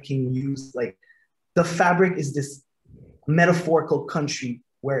far that I can use. Like the fabric is this metaphorical country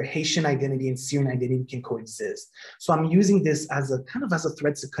where Haitian identity and Syrian identity can coexist. So I'm using this as a kind of as a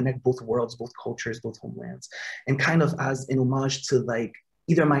thread to connect both worlds, both cultures, both homelands, and kind of as an homage to like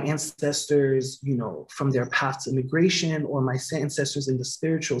either my ancestors, you know, from their path to immigration, or my ancestors in the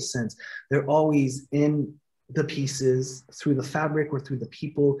spiritual sense. They're always in the pieces through the fabric or through the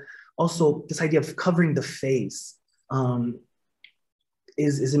people. Also, this idea of covering the face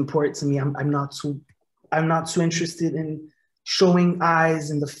is important to me. I'm not too interested in showing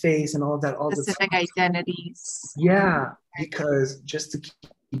eyes in the face and all of that all specific the time. identities. Yeah, because just to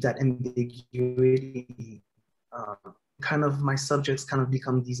keep that ambiguity, kind of my subjects kind of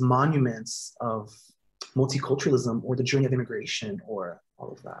become these monuments of multiculturalism or the journey of immigration or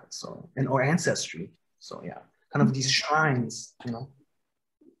all of that. So, or ancestry. So yeah, kind of these shrines, you know.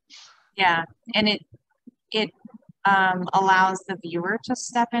 Yeah, and it allows the viewer to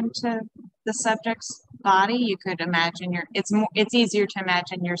step into the subject's body. You could imagine it's easier to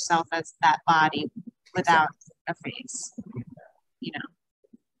imagine yourself as that body without a face, you know.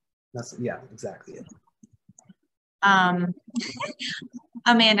 That's, yeah, exactly it. Amanda,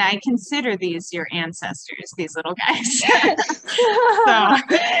 I consider these your ancestors, these little guys. So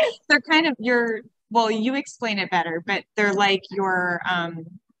they're kind of well, you explain it better, but they're like your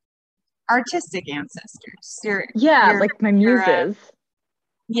artistic ancestors. Like my muses.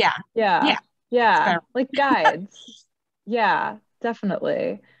 Yeah. Like guides. Yeah,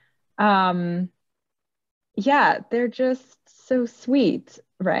 definitely. Yeah, they're just so sweet,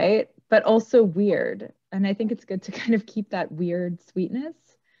 right? But also weird. And I think it's good to kind of keep that weird sweetness,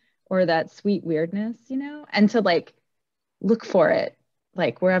 or that sweet weirdness, you know, and to like look for it,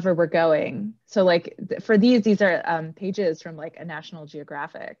 like wherever we're going. So like for these are pages from like a National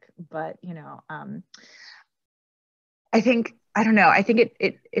Geographic, but you know, I think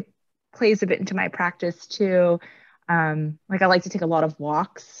it plays a bit into my practice too. Like I like to take a lot of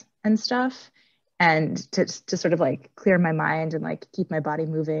walks and stuff, and to sort of like clear my mind and like keep my body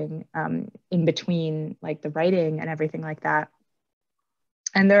moving in between like the writing and everything like that.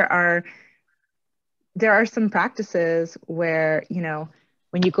 And there are some practices where, you know,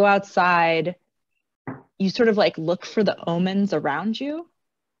 when you go outside, you sort of like look for the omens around you,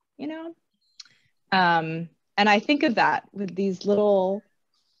 you know? And I think of that with these little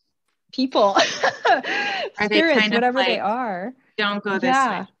people, are spirits, they kind whatever of like, they are. Don't go this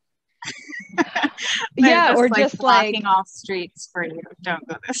way. Yeah, or just blocking off streets for you. Don't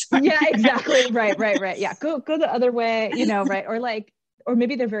go this way. Yeah, exactly. Right. Yeah, go the other way, you know, right? Or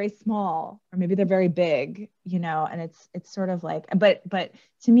maybe they're very small, or maybe they're very big, you know, and it's sort of like, but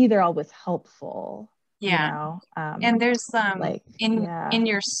to me, they're always helpful. Yeah. You know? And there's in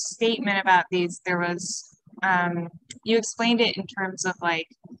your statement about these, there was you explained it in terms of like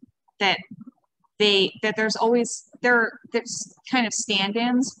that there's kind of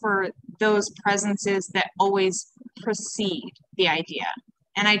stand-ins for those presences that always precede the idea.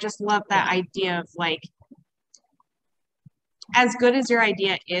 And I just love that idea of like, as good as your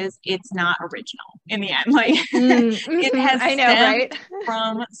idea is, it's not original in the end. Like it has stemmed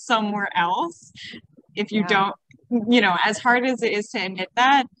from somewhere else. If you don't, you know, as hard as it is to admit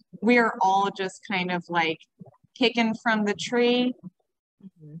that, we are all just kind of like picking from the tree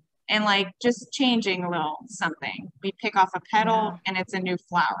and like just changing a little something. We pick off a petal and it's a new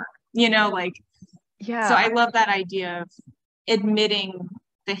flower, you know, like, so I love that idea of admitting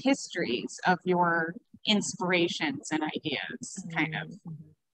the histories of your inspirations and ideas kind of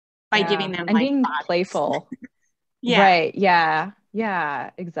by giving them and like being bodies. Playful. Right. Yeah,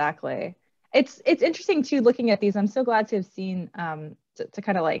 exactly. It's interesting too, looking at these. I'm so glad to have seen to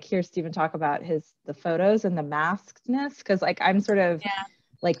kind of like hear Stephen talk about the photos and the maskedness, because like I'm sort of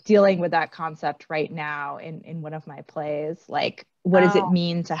like dealing with that concept right now in one of my plays. Like, what does it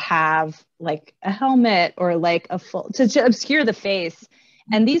mean to have like a helmet or like a full to obscure the face?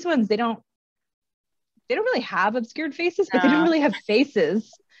 And these ones, they don't really have obscured faces, but they don't really have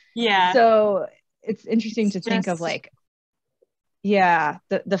faces. So it's interesting to think of like,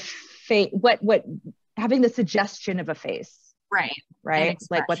 the face, what having the suggestion of a face. Right.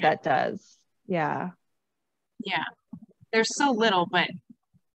 Like what that does. Yeah. There's so little, but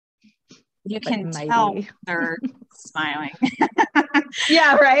you can tell they're smiling.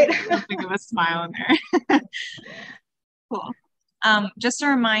 Something of a smile in there. Cool. Just a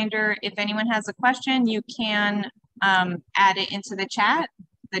reminder, if anyone has a question, you can add it into the chat.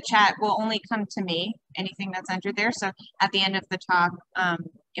 The chat will only come to me, anything that's under there. So at the end of the talk,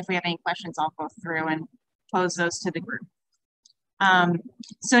 if we have any questions, I'll go through and pose those to the group.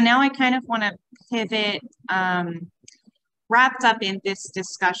 So now I kind of want to pivot, wrapped up in this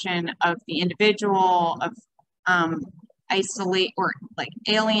discussion of the individual, of isolate or like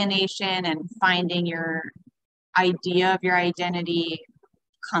alienation and finding your idea of your identity.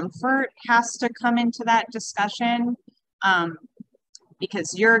 Comfort has to come into that discussion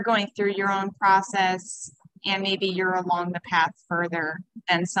because you're going through your own process and maybe you're along the path further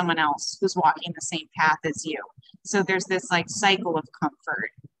than someone else who's walking the same path as you. So there's this like cycle of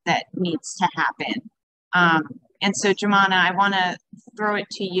comfort that needs to happen. And so Jumana, I want to throw it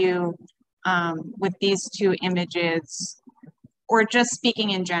to you with these two images, or just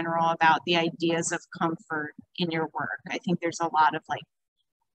speaking in general about the ideas of comfort in your work. I think there's a lot of like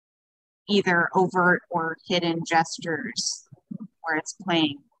either overt or hidden gestures where it's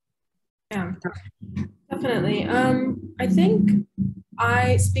playing. Yeah, definitely. I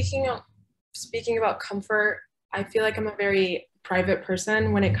think speaking about comfort, I feel like I'm a very private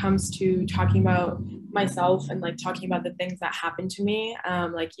person when it comes to talking about myself and like talking about the things that happen to me.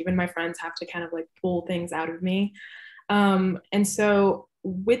 Like even my friends have to kind of like pull things out of me. And so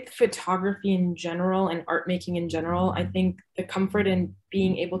with photography in general and art making in general, I think the comfort in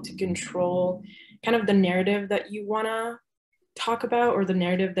being able to control kind of the narrative that you want to talk about or the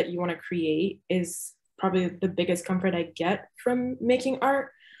narrative that you want to create is probably the biggest comfort I get from making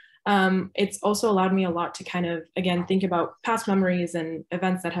art. It's also allowed me a lot to kind of, again, think about past memories and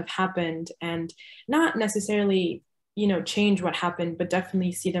events that have happened and not necessarily, you know, change what happened, but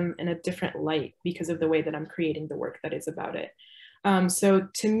definitely see them in a different light because of the way that I'm creating the work that is about it. So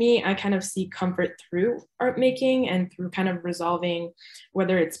to me, I kind of see comfort through art making and through kind of resolving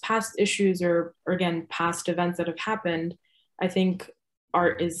whether it's past issues or again, past events that have happened. I think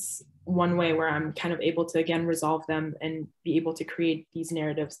art is one way where I'm kind of able to, again, resolve them and be able to create these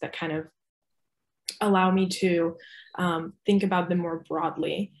narratives that kind of allow me to think about them more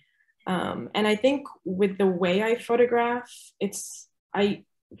broadly. And I think with the way I photograph, I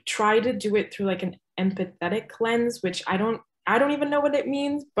try to do it through like an empathetic lens, which I don't even know what it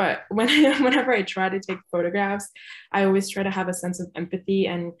means, but whenever I try to take photographs, I always try to have a sense of empathy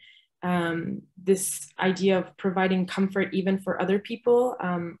and this idea of providing comfort even for other people.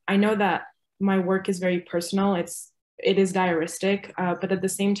 I know that my work is very personal. It is diaristic, but at the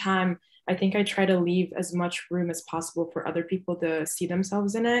same time, I think I try to leave as much room as possible for other people to see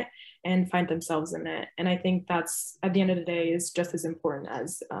themselves in it and find themselves in it. And I think that's, at the end of the day, is just as important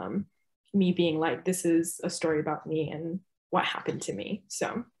as me being like, this is a story about me and what happened to me.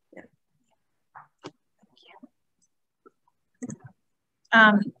 So, yeah.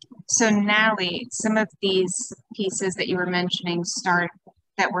 So Natalie, some of these pieces that you were mentioning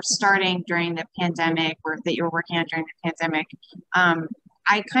that were starting during the pandemic or that you were working on during the pandemic,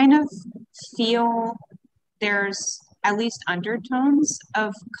 I kind of feel there's at least undertones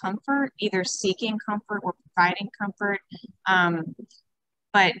of comfort, either seeking comfort or providing comfort.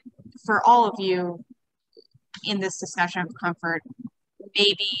 But for all of you in this discussion of comfort,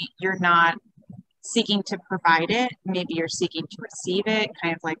 maybe you're not seeking to provide it, maybe you're seeking to receive it,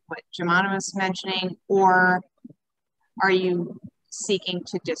 kind of like what Jumana was mentioning, or are you seeking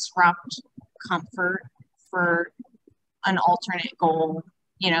to disrupt comfort for an alternate goal?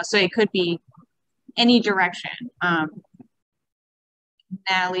 You know, so it could be any direction.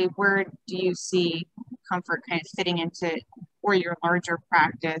 Natalie, where do you see comfort kind of fitting into, or your larger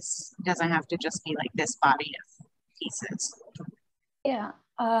practice? It doesn't have to just be like this body of pieces. Yeah.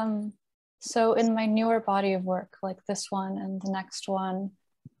 So in my newer body of work, like this one and the next one,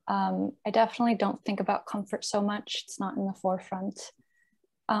 I definitely don't think about comfort so much. It's not in the forefront.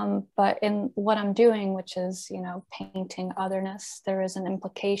 But in what I'm doing, which is, you know, painting otherness, there is an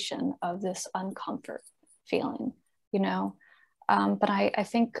implication of this uncomfort feeling, you know. But I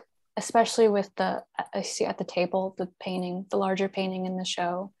think, especially with I see at the table, the painting, the larger painting in the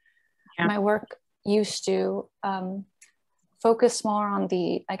show, yeah. My work used to focus more on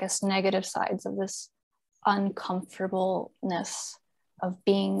the, I guess, negative sides of this uncomfortableness of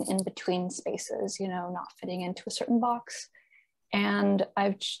being in between spaces, you know, not fitting into a certain box. And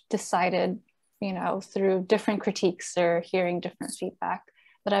I've decided, you know, through different critiques or hearing different feedback,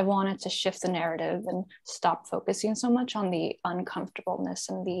 that I wanted to shift the narrative and stop focusing so much on the uncomfortableness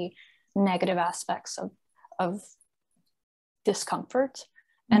and the negative aspects of discomfort,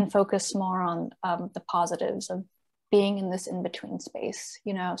 and focus more on the positives of being in this in-between space,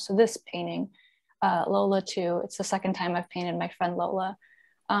 you know. So this painting, Lola too, it's the second time I've painted my friend Lola,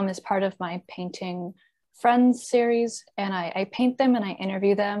 is part of my painting friends series, and I paint them and I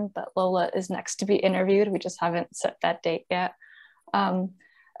interview them, but Lola is next to be interviewed. We just haven't set that date yet. Of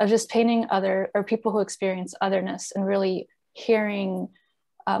just painting people who experience otherness and really hearing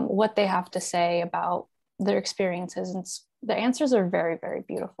what they have to say about their experiences. And the answers are very, very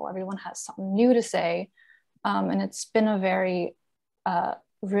beautiful. Everyone has something new to say. And it's been a very,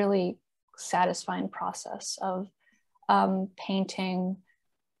 really satisfying process of painting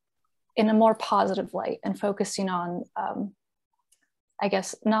in a more positive light and focusing on, I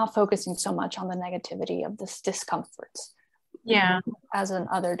guess, not focusing so much on the negativity of this discomfort. Yeah. As an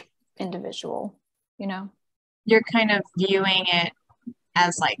other individual, you know? You're kind of viewing it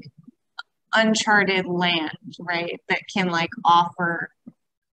as like uncharted land, right? That can like offer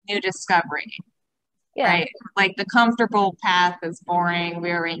new discovery. Yeah. Right? Like the comfortable path is boring.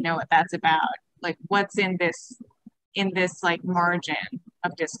 We already know what that's about. Like what's in this like margin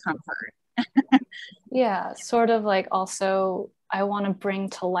of discomfort. Yeah, sort of like also I want to bring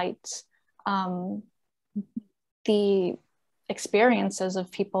to light the experiences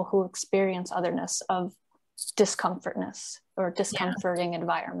of people who experience otherness, of discomfortness or discomforting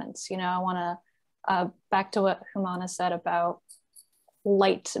environments. You know, I want to, back to what Jumana said about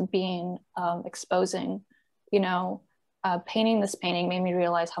light being exposing, you know, painting this painting made me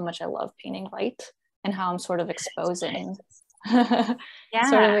realize how much I love painting light and how I'm sort of exposing,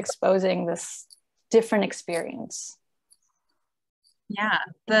 sort of exposing this different experience. Yeah,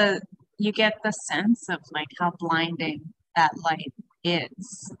 you get the sense of like how blinding that light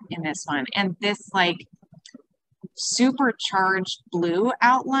is in this one. And this like supercharged blue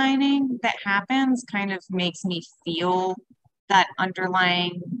outlining that happens kind of makes me feel that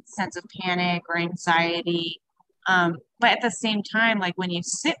underlying sense of panic or anxiety. But at the same time, like when you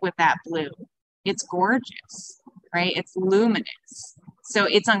sit with that blue, it's gorgeous, right? It's luminous. So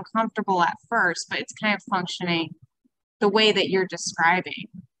it's uncomfortable at first, but it's kind of functioning the way that you're describing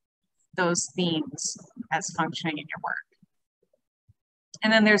those themes as functioning in your work.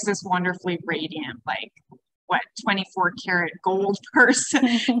 And then there's this wonderfully radiant, like, 24 karat gold person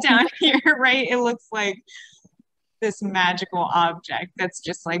down here, right? It looks like this magical object that's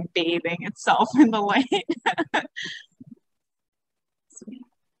just like bathing itself in the light.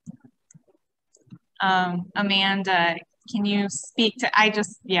 Amanda, can you speak to,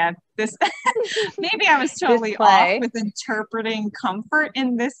 this, maybe I was totally off with interpreting comfort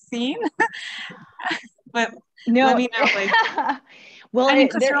in this scene, but no. Let me know, like, well, I mean,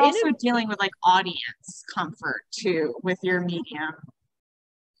 because you're also dealing with like audience comfort too with your medium,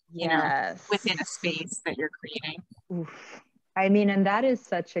 you know, within a space that you're creating. Oof. I mean, and that is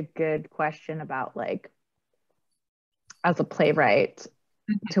such a good question about like, as a playwright,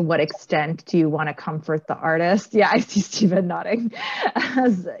 to what extent do you want to comfort the artist? Yeah, I see Stephen nodding.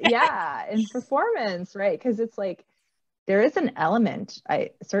 In performance, right? Because it's like, there is an element,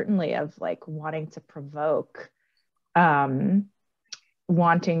 certainly of like wanting to provoke,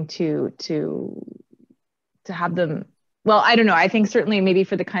 wanting to have them, well, I don't know. I think certainly maybe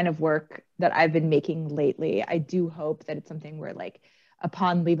for the kind of work that I've been making lately, I do hope that it's something where like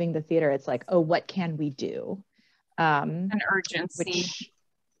upon leaving the theater, it's like, oh, what can we do? An urgency.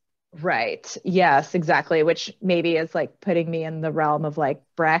 Right. Yes, exactly. Which maybe is like putting me in the realm of like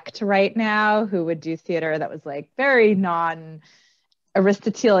Brecht right now, who would do theater that was like very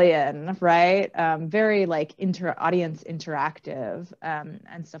non-Aristotelian, right? Very like audience interactive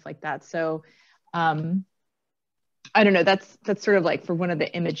and stuff like that. So I don't know, that's sort of like for one of the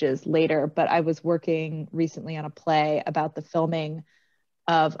images later, but I was working recently on a play about the filming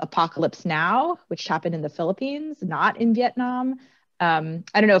of Apocalypse Now, which happened in the Philippines, not in Vietnam. I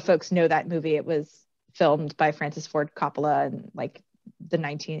don't know if folks know that movie. It was filmed by Francis Ford Coppola in like in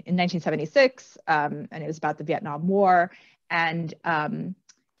 1976, and it was about the Vietnam War. And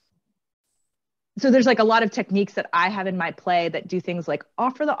so there's like a lot of techniques that I have in my play that do things like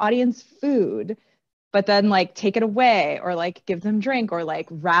offer the audience food, but then like take it away, or like give them drink, or like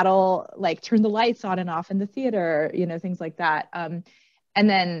rattle, like turn the lights on and off in the theater, you know, things like that. And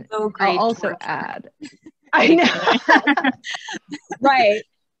then I'll also add, I know, right.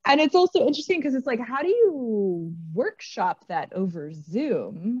 And it's also interesting because it's like, how do you workshop that over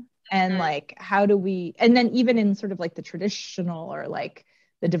Zoom? And like, how do we, and then even in sort of like the traditional or like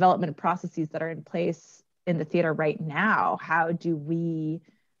the development processes that are in place in the theater right now, how do we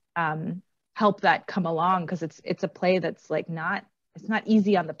help that come along? Because it's a play that's like it's not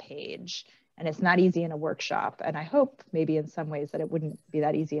easy on the page, and it's not easy in a workshop. And I hope maybe in some ways that it wouldn't be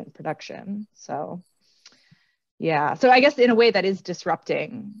that easy in production. So yeah, so I guess in a way that is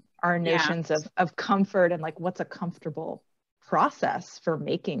disrupting our notions of comfort and like what's a comfortable process for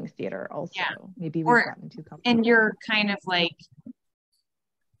making theater also. Yeah. Maybe we've gotten too comfortable. And you're kind of like,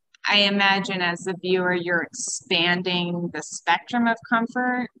 I imagine as a viewer, you're expanding the spectrum of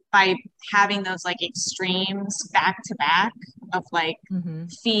comfort by having those like extremes back to back of like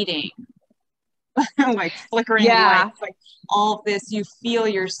feeding, like flickering lights, like all of this, you feel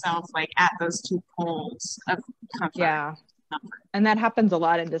yourself like at those two poles of comfort. Yeah. And that happens a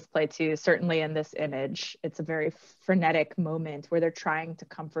lot in this play too. Certainly in this image, it's a very frenetic moment where they're trying to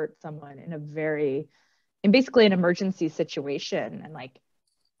comfort someone in basically an emergency situation. And like,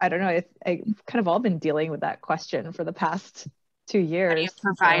 I don't know, I've kind of all been dealing with that question for the past 2 years. How do you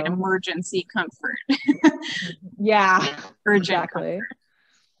provide emergency comfort? Yeah, urgent exactly. Comfort.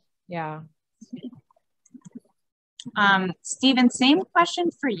 Yeah. Stephen, same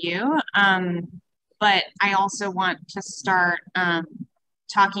question for you. But I also want to start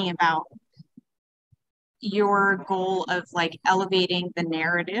talking about your goal of like elevating the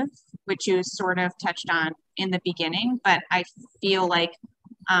narrative, which you sort of touched on in the beginning, but I feel like,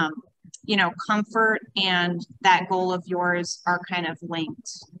 you know, comfort and that goal of yours are kind of linked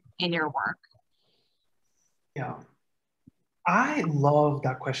in your work. Yeah. I love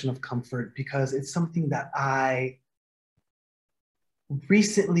that question of comfort because it's something that I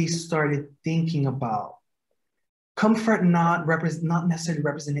recently started thinking about. Comfort not necessarily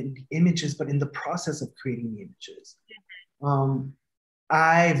represented in the images, but in the process of creating the images.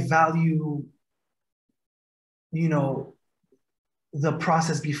 I value, you know, the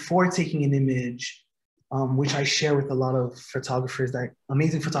process before taking an image, which I share with a lot of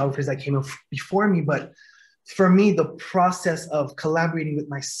amazing photographers that came up before me. But for me, the process of collaborating with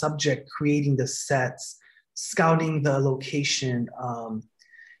my subject, creating the sets, scouting the location,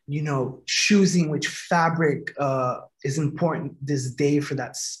 you know, choosing which fabric is important this day for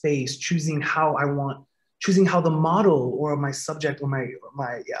that space, choosing how the model or my subject or my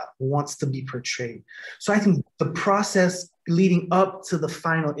wants to be portrayed. So I think the process leading up to the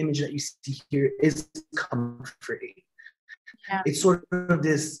final image that you see here is comforting. Yeah. It's sort of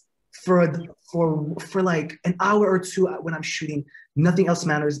this for like an hour or two when I'm shooting, nothing else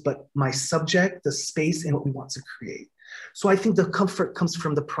matters but my subject, the space, and what we want to create. So I think the comfort comes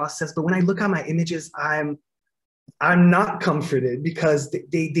from the process. But when I look at my images, I'm not comforted because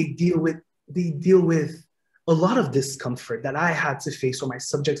they deal with a lot of discomfort that I had to face or my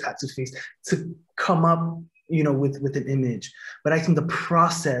subjects had to face to come up, you know, with an image. But I think the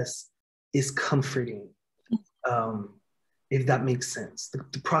process is comforting, if that makes sense.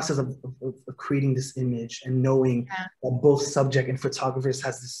 The process of creating this image and knowing that both subject and photographers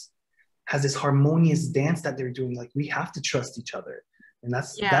has this harmonious dance that they're doing. Like, we have to trust each other. And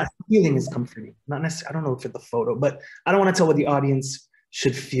that feeling is comforting. Not necessarily, I don't know if it's the photo, but I don't want to tell what the audience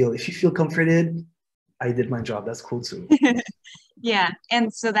should feel. If you feel comforted, I did my job. That's cool too. Yeah.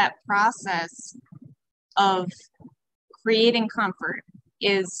 And so that process of creating comfort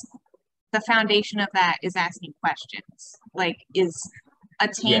is the foundation of that is asking questions, like is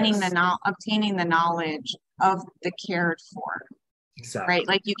obtaining the knowledge of the cared for. Exactly. Right?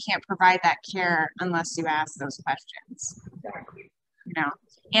 Like you can't provide that care unless you ask those questions. Exactly. you know.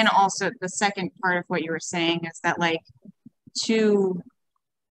 And also the second part of what you were saying is that like to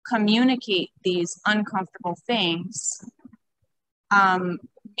communicate these uncomfortable things,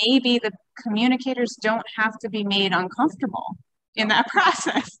 maybe the communicators don't have to be made uncomfortable in that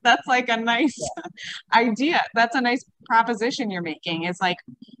process. That's like a nice idea. That's a nice proposition you're making. It's like,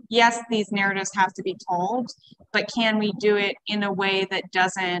 yes, these narratives have to be told, but can we do it in a way that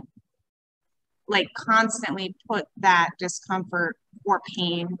doesn't like constantly put that discomfort or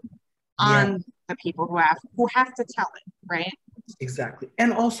pain on the people who have to tell it, right? Exactly.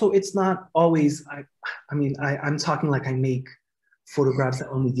 And also it's not always, I'm talking like I make photographs that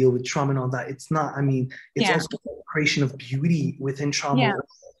only deal with trauma and all that. It's not, I mean, it's also the creation of beauty within trauma.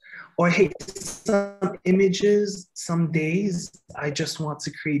 Or hey, some images, some days, I just want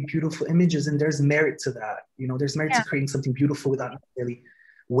to create beautiful images, and there's merit to that. You know, there's merit to creating something beautiful without really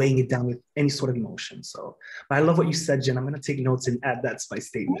weighing it down with any sort of emotion. So, but I love what you said, Jen. I'm going to take notes and add that to my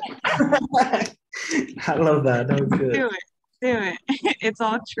statement. I love that. That was good. Do it. It's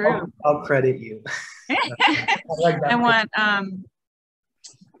all true. I'll credit you. I like that. I want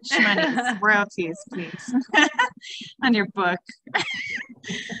money, royalties, please, on your book.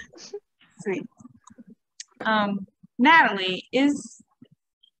 Sweet. Natalie,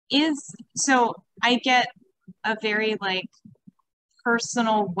 so I get a very like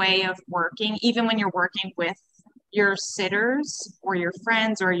personal way of working, even when you're working with your sitters or your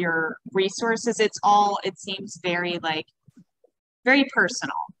friends or your resources. It seems very like very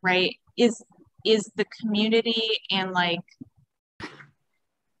personal, right? Is the community and like,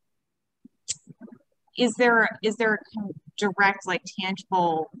 is there a direct like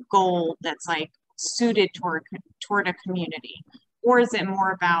tangible goal that's like suited toward a community, or is it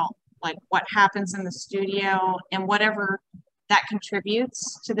more about like what happens in the studio and whatever that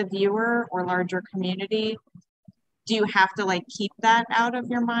contributes to the viewer or larger community? Do you have to like keep that out of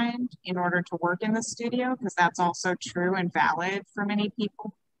your mind in order to work in the studio? Because that's also true and valid for many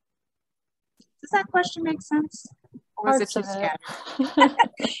people. Does that question make sense? Or was it too scattered?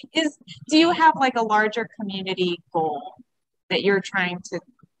 Do you have like a larger community goal that you're trying to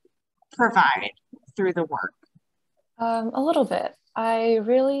provide through the work? A little bit. I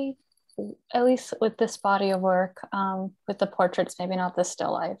really, at least with this body of work, with the portraits, maybe not the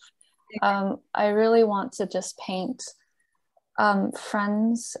still life, I really want to just paint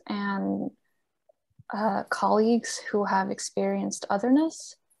friends and colleagues who have experienced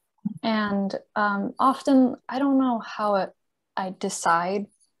otherness. And often, I don't know how I decide.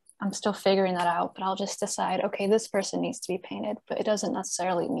 I'm still figuring that out, but I'll just decide, okay, this person needs to be painted, but it doesn't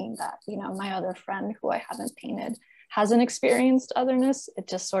necessarily mean that, you know, my other friend who I haven't painted hasn't experienced otherness. It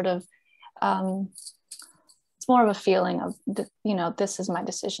just sort of, it's more of a feeling of, you know, this is my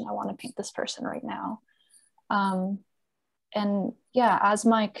decision. I want to paint this person right now. And yeah, as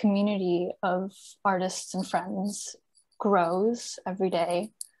my community of artists and friends grows every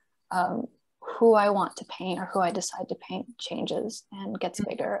day, who I want to paint or who I decide to paint changes and gets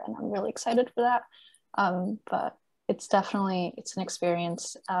bigger, and I'm really excited for that. But it's an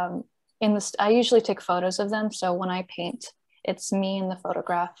experience. I usually take photos of them, so when I paint, it's me in the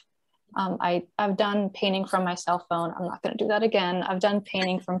photograph. I've done painting from my cell phone. I'm not going to do that again. I've done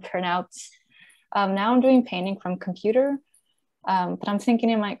painting from printouts. Now I'm doing painting from computer, but I'm thinking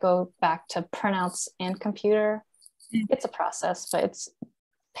it might go back to printouts and computer. It's a process, but it's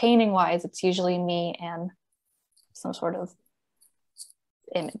painting wise, it's usually me and some sort of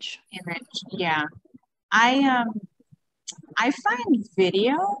image. Yeah. I find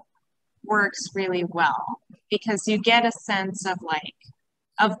video works really well because you get a sense of like,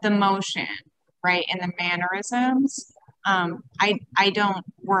 of the motion, right? And the mannerisms. I don't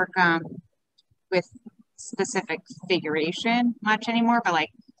work with specific figuration much anymore, but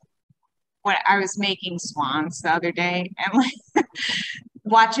like what I was making swans the other day and like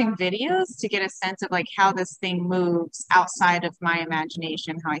watching videos to get a sense of like how this thing moves outside of my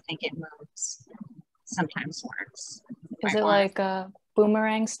imagination, how I think it moves sometimes works. Is it like a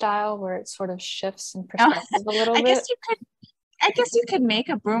boomerang style where it sort of shifts in perspective a little bit? I guess you could make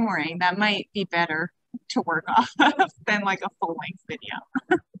a boomerang. That might be better to work off of than like a full-length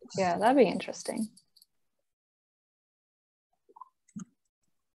video. Yeah, that'd be interesting.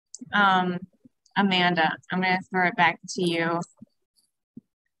 Amanda, I'm going to throw it back to you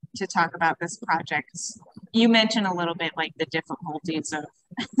to talk about this project. You mentioned a little bit like the difficulties of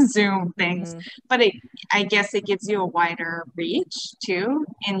Zoom things, but I guess it gives you a wider reach too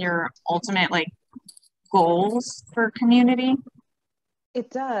in your ultimate like goals for community. It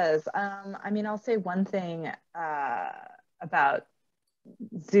does. I mean, I'll say one thing about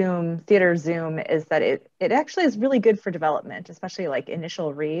theater Zoom is that it actually is really good for development, especially like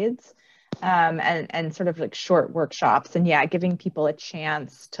initial reads, and sort of like short workshops, and yeah, giving people a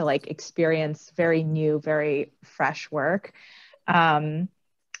chance to like experience very new, very fresh work. And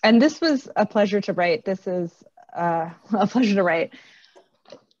this was a pleasure to write. This is a pleasure to write.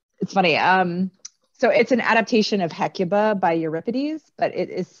 It's funny. So it's an adaptation of Hecuba by Euripides, but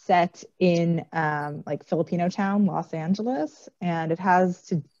it is set in like Filipino town, Los Angeles, and it has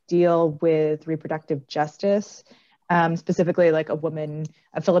to deal with reproductive justice, specifically like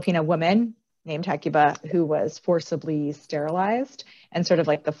a Filipino woman named Hecuba who was forcibly sterilized, and sort of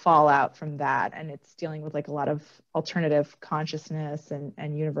like the fallout from that. And it's dealing with like a lot of alternative consciousness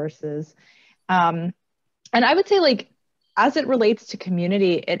and universes. And I would say, like, as it relates to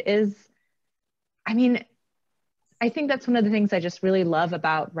community, it is, I mean, I think that's one of the things I just really love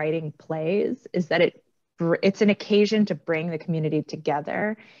about writing plays, is that it's an occasion to bring the community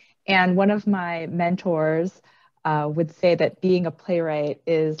together. And one of my mentors would say that being a playwright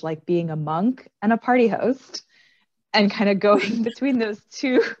is like being a monk and a party host, and kind of going between those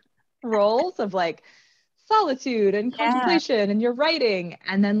two roles of like solitude and contemplation, and you're writing,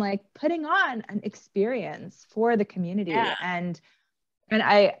 and then like putting on an experience for the community. And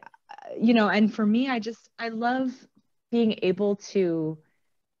I, you know, and for me, I love being able to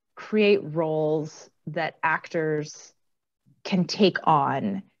create roles that actors can take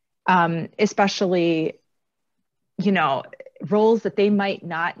on, especially, you know, roles that they might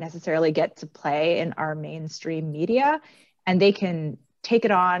not necessarily get to play in our mainstream media, and they can take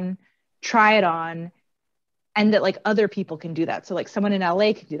it on, try it on, and that like other people can do that. So like someone in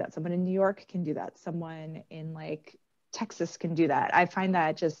LA can do that, someone in New York can do that, someone in like Texas can do that. I find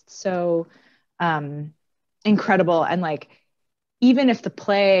that just so incredible. And like, even if the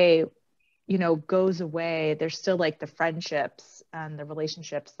play, you know, goes away, there's still like the friendships and the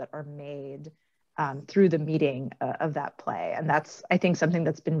relationships that are made through the meeting of that play. And that's, I think, something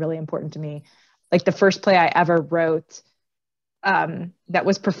that's been really important to me. Like the first play I ever wrote that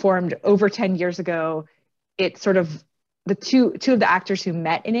was performed over 10 years ago, it sort of, the two of the actors who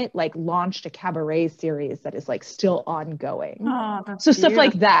met in it like launched a cabaret series that is like still ongoing. Oh, that's so beautiful. Stuff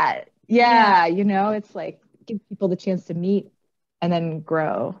like that. Yeah, you know, it's like give people the chance to meet and then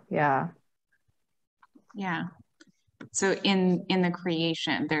grow. Yeah. So in the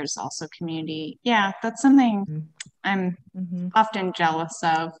creation, there's also community. Yeah, that's something I'm often jealous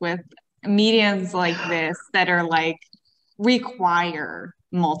of with mediums like this that are like require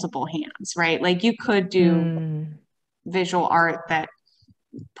multiple hands, right? Like you could do visual art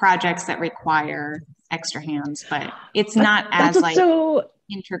projects that require extra hands, but it's not as like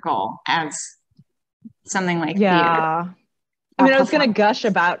integral as something like theater. I mean, I was going to gush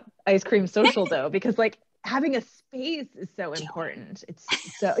about Ice Cream Social though, because like having a space is so important. It's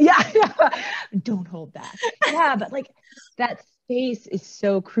so, don't hold back. Yeah, but like that space is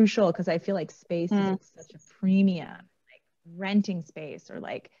so crucial, because I feel like space is such a premium, like renting space, or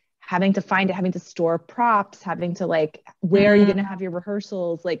like having to store props, having to like, where are you going to have your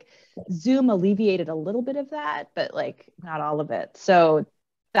rehearsals? Like Zoom alleviated a little bit of that, but like not all of it. So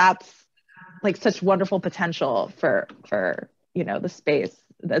that's like such wonderful potential for, you know, the space.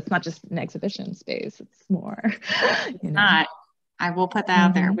 That's not just an exhibition space. It's more, you know. I will put that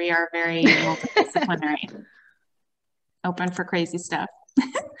out there. We are very multidisciplinary, open for crazy stuff.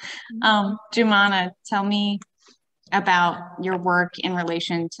 Jumana, tell me about your work in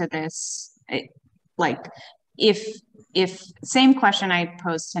relation to this. Like, if same question I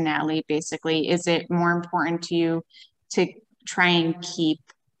posed to Natalie, basically, is it more important to you to try and keep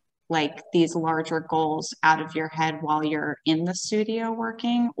like these larger goals out of your head while you're in the studio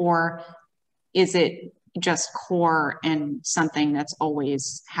working, or is it just core and something that's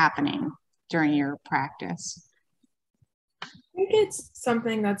always happening during your practice? I think it's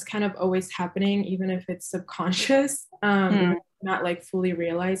something that's kind of always happening, even if it's subconscious, not like fully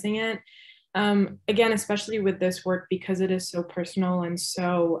realizing it. Again, especially with this work, because it is so personal and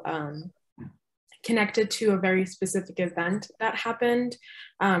so connected to a very specific event that happened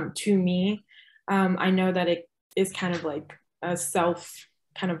to me. I know that it is kind of like a self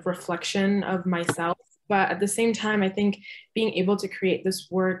kind of reflection of myself, but at the same time, I think being able to create this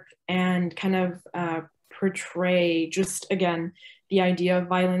work and kind of portray just, again, the idea of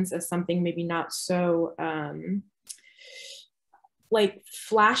violence as something maybe not so like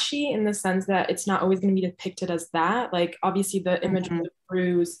flashy, in the sense that it's not always going to be depicted as that. Like obviously the image of the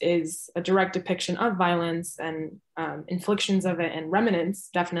bruise is a direct depiction of violence and inflictions of it and remnants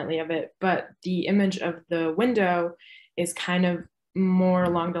definitely of it, but the image of the window is kind of more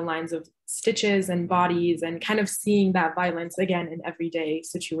along the lines of stitches and bodies, and kind of seeing that violence again in everyday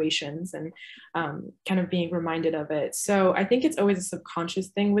situations, and kind of being reminded of it. So I think it's always a subconscious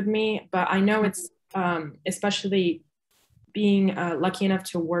thing with me, but I know it's especially being lucky enough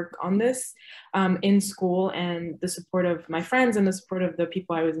to work on this in school, and the support of my friends and the support of the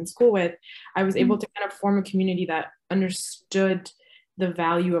people I was in school with, I was able to kind of form a community that understood the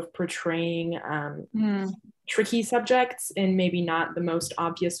value of portraying tricky subjects in maybe not the most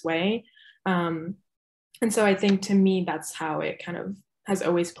obvious way. And so I think, to me, that's how it kind of has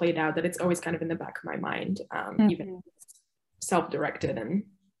always played out, that it's always kind of in the back of my mind, even if it's self-directed and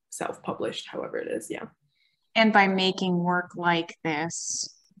self-published, however it is. Yeah. And by making work like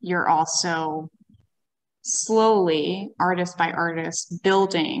this, you're also slowly, artist by artist,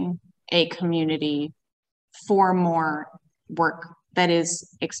 building a community for more work that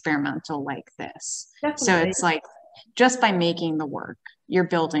is experimental like this. Definitely. So it's like, just by making the work, you're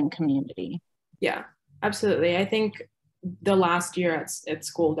building community. Yeah, absolutely. I think the last year at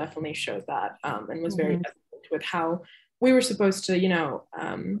school definitely showed that, and was very evident with how we were supposed to,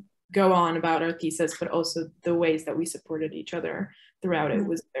 go on about our thesis, but also the ways that we supported each other throughout it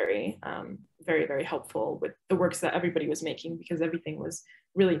was very, very, very helpful with the works that everybody was making, because everything was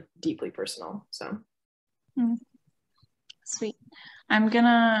really deeply personal. So. Sweet. I'm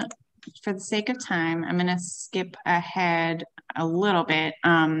gonna, for the sake of time, I'm gonna skip ahead a little bit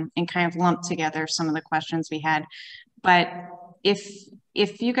and kind of lump together some of the questions we had. But if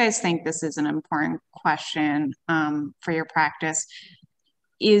you guys think this is an important question for your practice,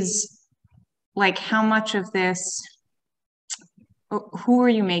 is like, how much of this, who are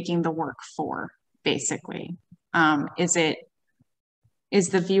you making the work for, basically? Is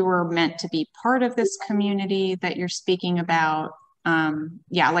the viewer meant to be part of this community that you're speaking about?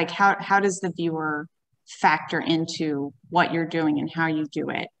 Yeah, like how does the viewer factor into what you're doing and how you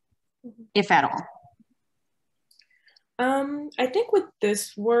do it, if at all? I think with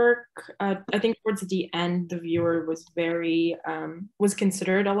this work, I think towards the end, the viewer was very, was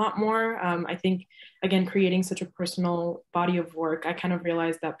considered a lot more. I think, again, creating such a personal body of work, I kind of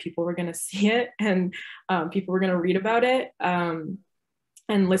realized that people were going to see it, and people were going to read about it and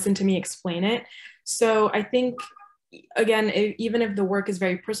listen to me explain it. So I think, again, even if the work is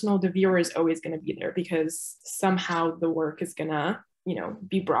very personal, the viewer is always going to be there, because somehow the work is going to,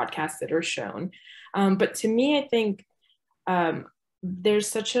 be broadcasted or shown. But to me, I think, there's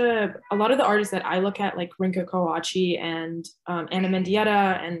such a lot of the artists that I look at, like Rinka Kawachi and Anna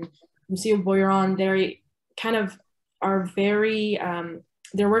Mendieta and Lucille Boyeron, they kind of are very,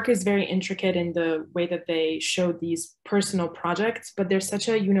 their work is very intricate in the way that they show these personal projects, but there's such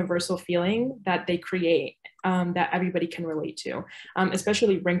a universal feeling that they create that everybody can relate to,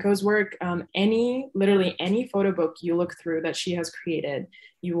 especially Rinko's work. Literally any photo book you look through that she has created,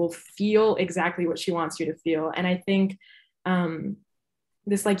 you will feel exactly what she wants you to feel. And I think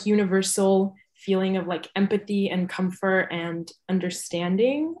this like universal feeling of like empathy and comfort and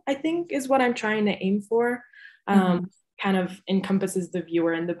understanding, I think, is what I'm trying to aim for. Kind of encompasses the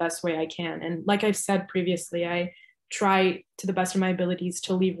viewer in the best way I can. And like I've said previously, I try to the best of my abilities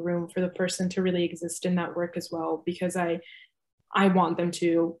to leave room for the person to really exist in that work as well, because I want them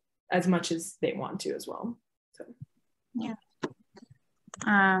to as much as they want to as well. So yeah.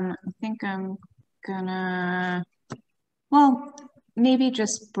 I think I'm gonna, well, maybe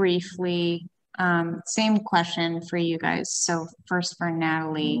just briefly, same question for you guys. So first for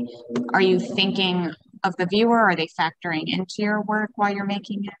Natalie, are you thinking of the viewer? Are they factoring into your work while you're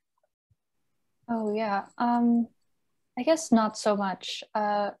making it? Oh yeah, I guess not so much.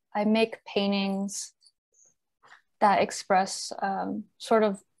 I make paintings that express sort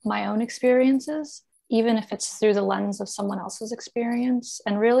of my own experiences, even if it's through the lens of someone else's experience.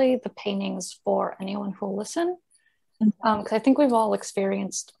 And really the painting is for anyone who will listen. Because I think we've all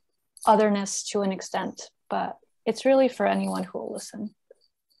experienced otherness to an extent, but it's really for anyone who will listen.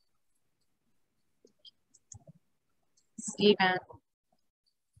 Stephen,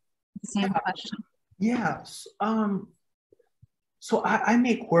 same question. Yeah. So I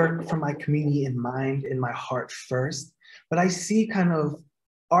make work for my community in mind, in my heart first, but I see kind of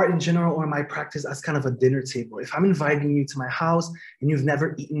art in general or my practice as kind of a dinner table. If I'm inviting you to my house and you've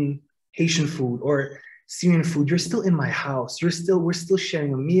never eaten Haitian food or Syrian food, you're still in my house. We're still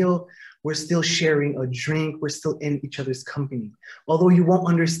sharing a meal. We're still sharing a drink. We're still in each other's company. Although you won't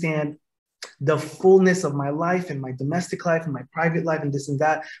understand the fullness of my life and my domestic life and my private life and this and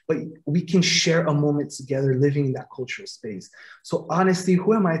that, but we can share a moment together living in that cultural space. So honestly,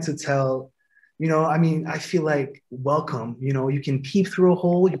 who am I to tell, you know, I mean, I feel like welcome, you know, you can peep through a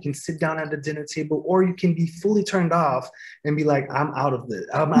hole, you can sit down at the dinner table, or you can be fully turned off and be like, I'm out of this,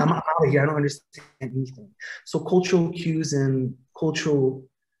 I'm out of here, I don't understand anything. So cultural cues and cultural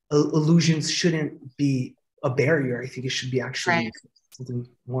illusions shouldn't be a barrier. I think it should be actually something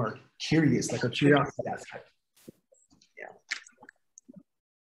more curious, like a curiosity aspect. Yeah.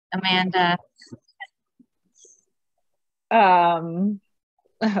 Amanda. I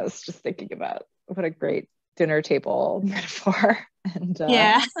was just thinking about what a great dinner table metaphor and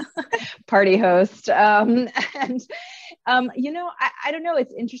party host. You know, I don't know,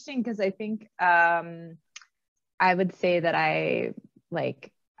 it's interesting because I think I would say that I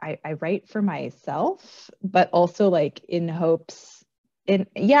write for myself, but also like in hopes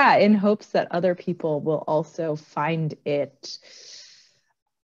that other people will also find it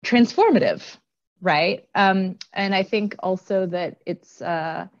transformative, right? And I think also that it's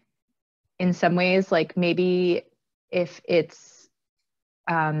in some ways, like maybe if it's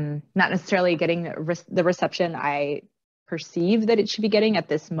not necessarily getting the reception I perceive that it should be getting at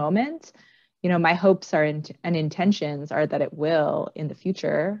this moment, you know, my hopes are and intentions are that it will in the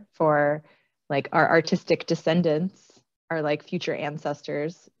future for like our artistic descendants, our like future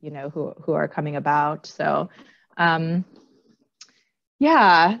ancestors, you know, who are coming about. So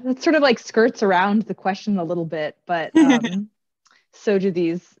yeah, that sort of like skirts around the question a little bit, but so do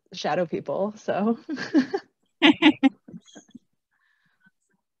these shadow people, so. Okay,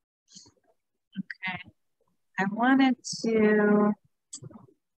 I wanted to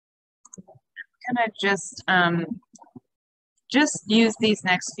kind of just use these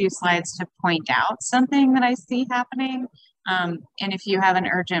next few slides to point out something that I see happening. And if you have an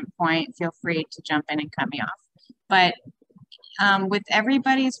urgent point, feel free to jump in and cut me off. But with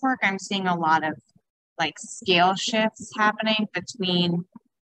everybody's work, I'm seeing a lot of like scale shifts happening between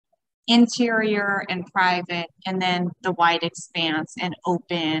interior and private, and then the wide expanse and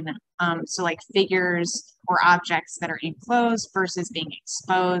open. So like figures or objects that are enclosed versus being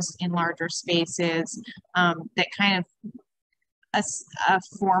exposed in larger spaces, that kind of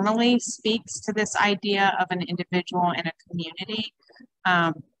formally speaks to this idea of an individual and a community.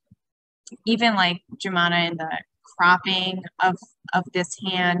 Even like Jumana in the cropping of this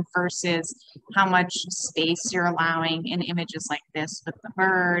hand versus how much space you're allowing in images like this with the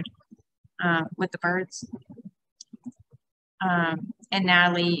bird, with the birds. And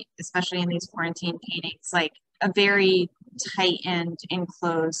Natalie, especially in these quarantine paintings, like a very tightened,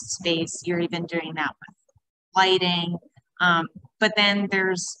 enclosed space. You're even doing that with lighting. But then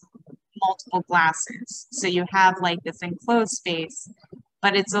there's multiple glasses. So you have like this enclosed space,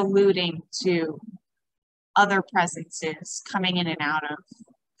 but it's alluding to other presences coming in and out of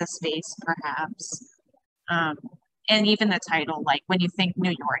the space, perhaps. And even the title, like when you think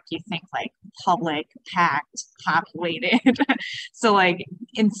New York, you think like public, packed, populated. So like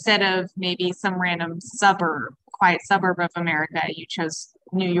instead of maybe some random suburb, quiet suburb of America, you chose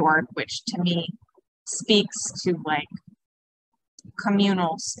New York, which to me speaks to like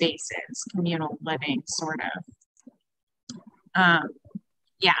communal spaces, communal living, sort of.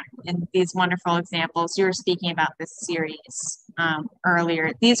 Yeah, and these wonderful examples. You were speaking about this series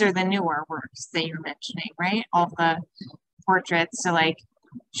earlier. These are the newer works that you're mentioning, right? All the portraits. So like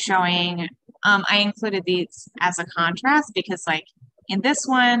showing, I included these as a contrast because like in this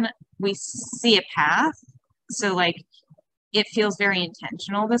one, we see a path. So like it feels very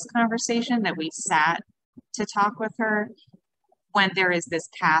intentional, this conversation, that we sat to talk with her when there is this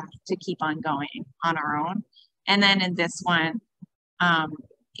path to keep on going on our own. And then in this one,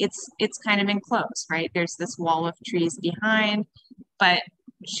 it's kind of enclosed, right? There's this wall of trees behind, but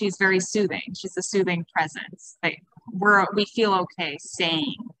she's very soothing. She's a soothing presence. Like we feel okay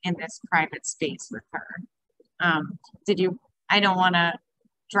staying in this private space with her. I don't want to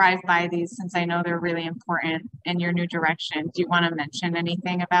drive by these since I know they're really important in your new direction. Do you want to mention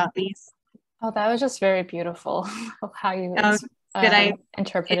anything about these? Oh, that was just very beautiful how you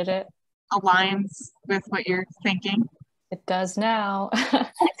interpreted it. Aligns with what you're thinking. It does now.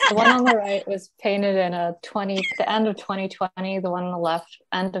 The one on the right was painted in the end of 2020, the one on the left,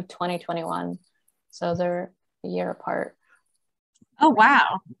 end of 2021. So they're a year apart. Oh,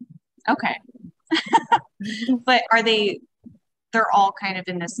 wow. Okay. But they're all kind of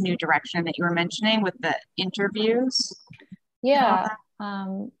in this new direction that you were mentioning with the interviews? Yeah.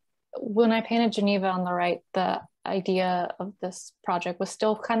 When I painted Geneva on the right, the idea of this project was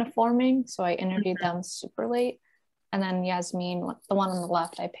still kind of forming. So I interviewed them super late. And then Yasmin, the one on the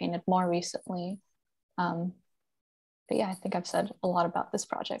left, I painted more recently. But yeah, I think I've said a lot about this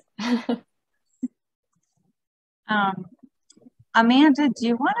project. Amanda, do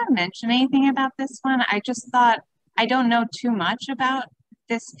you want to mention anything about this one? I just thought, I don't know too much about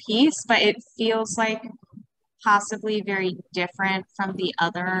this piece, but it feels like possibly very different from the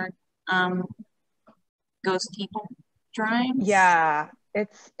other ghost people drawings. Yeah,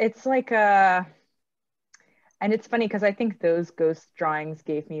 it's like a, and it's funny because I think those ghost drawings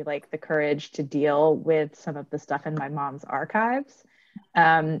gave me like the courage to deal with some of the stuff in my mom's archives.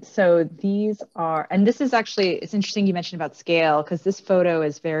 So these are, and this is actually, it's interesting you mentioned about scale, because this photo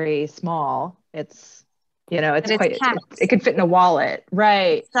is very small. It's, you know, it's quite, it could fit in a wallet,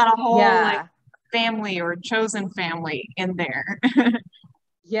 right? It's got a whole like family or chosen family in there.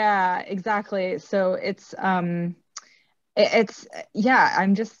 Yeah, exactly. So it's yeah,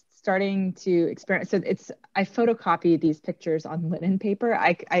 I'm just starting to experiment. So I photocopied these pictures on linen paper.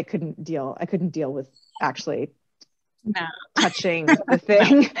 I couldn't deal with actually touching the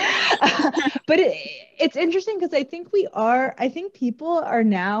thing. But it's interesting because I think people are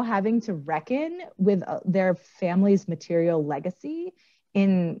now having to reckon with their family's material legacy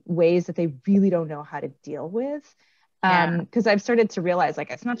in ways that they really don't know how to deal with. Because I've started to realize, like,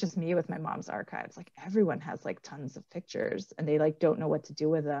 it's not just me with my mom's archives, like everyone has like tons of pictures and they like don't know what to do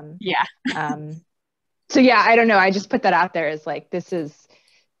with them. So yeah, I don't know, I just put that out there as like, this is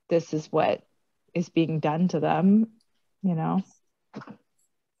what is being done to them, you know.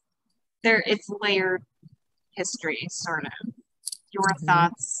 It's layered history, sort of your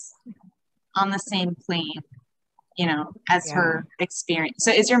thoughts on the same plane, you know, as her experience.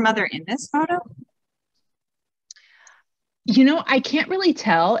 So is your mother in this photo? You know, I can't really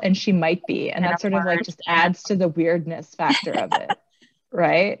tell, and she might be, and that sort of like just adds to the weirdness factor of it,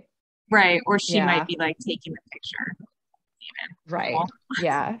 right? Right, or she might be like taking the picture. Even. Right,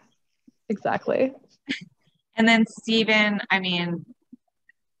 yeah, exactly. And then Stephen, I mean,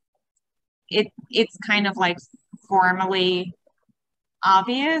 it's kind of like formally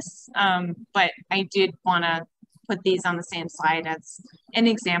obvious, but I did want to put these on the same slide as an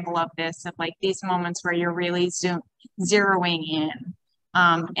example of this, of like these moments where you're really zeroing in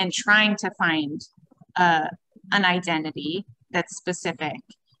and trying to find an identity that's specific.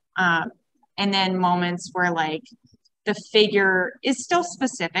 And then moments where like the figure is still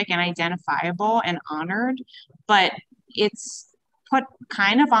specific and identifiable and honored, but it's put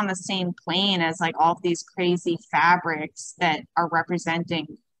kind of on the same plane as like all of these crazy fabrics that are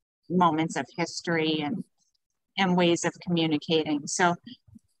representing moments of history and ways of communicating. So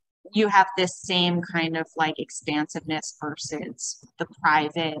you have this same kind of like expansiveness versus the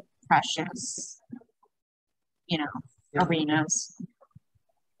private, precious, you know, arenas.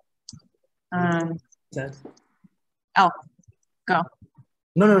 Oh, go.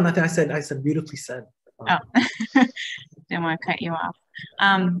 No, nothing. I said beautifully said. Oh, didn't want to cut you off.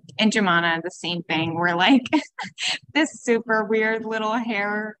 And Jumana, the same thing. We're like this super weird little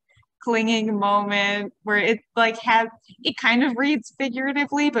hair clinging moment where it like it kind of reads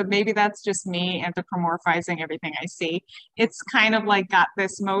figuratively, but maybe that's just me anthropomorphizing everything I see. It's kind of like got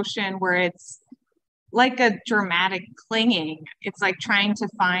this motion where it's like a dramatic clinging. It's like trying to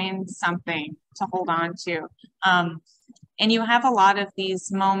find something to hold on to. And you have a lot of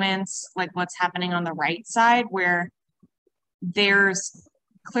these moments, like what's happening on the right side, where there's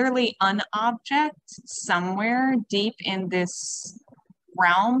clearly an object somewhere deep in this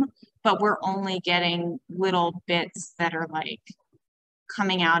realm, but we're only getting little bits that are like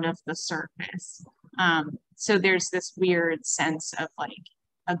coming out of the surface. So there's this weird sense of like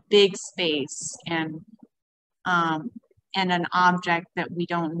a big space and an object that we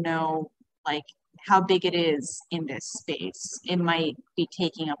don't know like how big it is in this space. It might be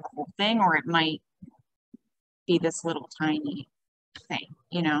taking up the whole thing, or it might be this little tiny thing,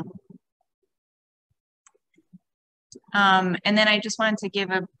 you know? And then I just wanted to give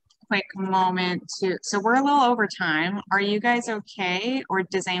a quick moment to, so we're a little over time. Are you guys okay? Or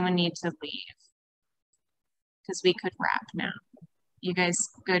does anyone need to leave? Because we could wrap now. You guys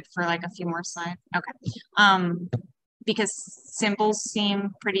good for like a few more slides? Okay. Because symbols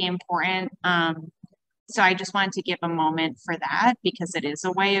seem pretty important. So I just wanted to give a moment for that, because it is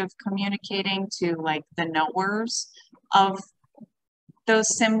a way of communicating to like the knowers of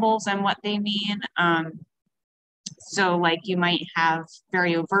those symbols and what they mean. So like you might have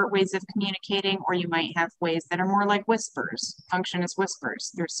very overt ways of communicating, or you might have ways that are more like whispers, function as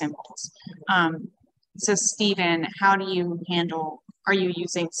whispers through symbols. So Stephen, how do you handle, are you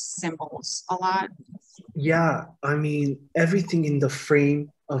using symbols a lot? Yeah, I mean, everything in the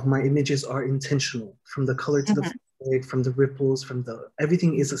frame of my images are intentional, from the color to the fabric, from the ripples,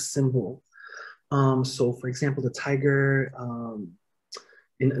 everything is a symbol. So for example, the tiger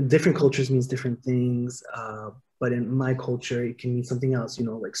in different cultures means different things. but in my culture, it can mean something else, you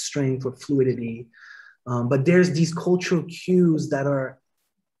know, like strength or fluidity. But there's these cultural cues that are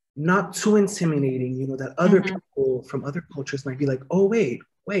not too intimidating, you know, that other people from other cultures might be like, oh, wait,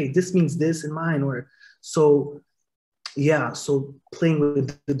 this means this in mine. Or so, yeah, so playing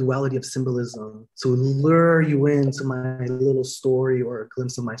with the duality of symbolism to lure you into my little story or a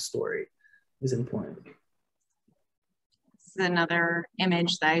glimpse of my story is important. Another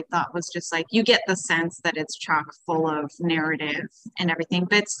image that I thought was just like, you get the sense that it's chock full of narrative and everything,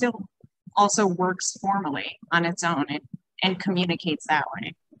 but it still also works formally on its own and communicates that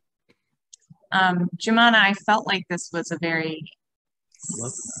way. Jumana, I felt like this was a very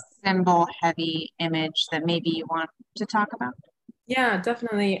symbol heavy image that maybe you want to talk about. Yeah,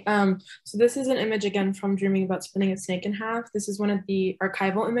 definitely. So this is an image again from Dreaming About Splitting a Snake in Half. This is one of the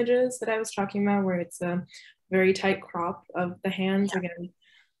archival images that I was talking about, where it's a very tight crop of the hands. Again,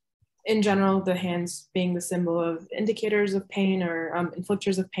 in general, the hands being the symbol of indicators of pain or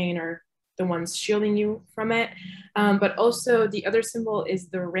inflictors of pain, or the ones shielding you from it. But also the other symbol is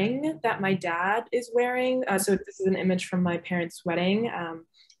the ring that my dad is wearing. So this is an image from my parents' wedding.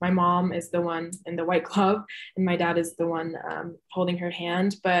 My mom is the one in the white glove, and my dad is the one holding her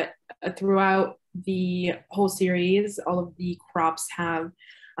hand. But throughout the whole series, all of the crops have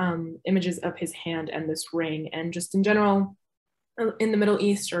images of his hand and this ring. And just in general, in the Middle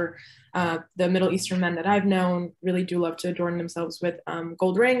East, or the Middle Eastern men that I've known really do love to adorn themselves with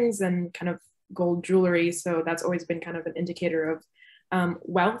gold rings and kind of gold jewelry. So that's always been kind of an indicator of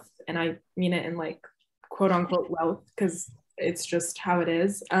wealth. And I mean it in like quote unquote wealth, because it's just how it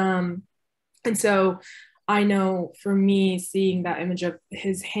is. And so I know for me, seeing that image of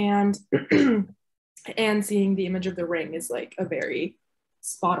his hand and seeing the image of the ring is like a very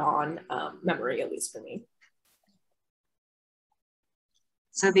spot on memory, at least for me.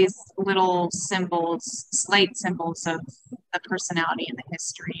 So these little symbols, slight symbols of the personality and the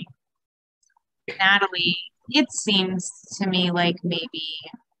history. Natalie, it seems to me like maybe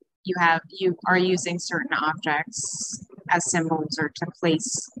you are using certain objects as symbols or to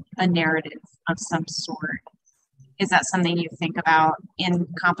place a narrative of some sort. Is that something you think about in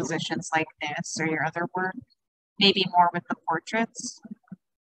compositions like this or your other work? Maybe more with the portraits?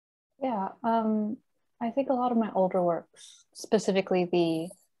 Yeah, I think a lot of my older works, specifically the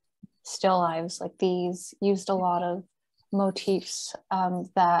still lives like these, used a lot of motifs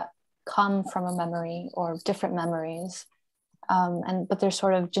that come from a memory or different memories. But they're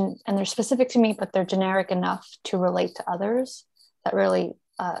sort of, and they're specific to me, but they're generic enough to relate to others, that really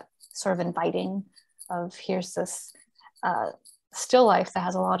sort of inviting of, here's this still life that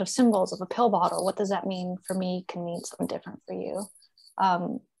has a lot of symbols of a pill bottle. What does that mean for me can mean something different for you.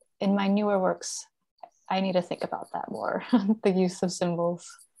 In my newer works, I need to think about that more, the use of symbols.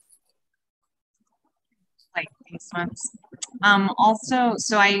 Like these ones. Also,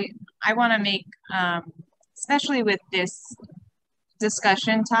 so I want to make, especially with this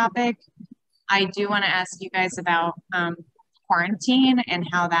discussion topic, I do want to ask you guys about quarantine and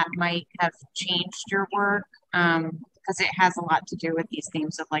how that might have changed your work, because it has a lot to do with these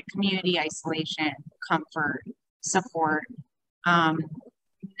themes of like community, isolation, comfort, support.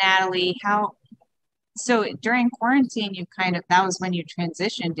 Natalie, so during quarantine, you that was when you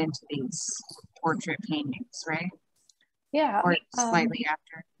transitioned into these portrait paintings, right? Yeah. Or slightly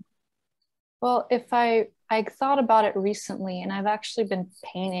after? Well, I thought about it recently, and I've actually been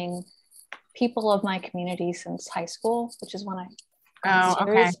painting people of my community since high school, which is when I got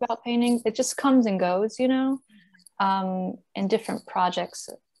serious about painting. It just comes and goes, you know, in different projects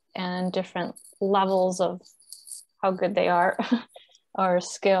and different levels of how good they are or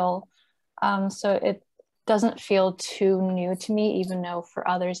skill. So it doesn't feel too new to me, even though for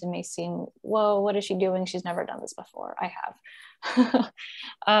others it may seem, whoa, what is she doing? She's never done this before. I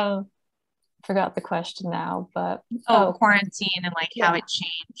have. Forgot the question now, but quarantine and like how it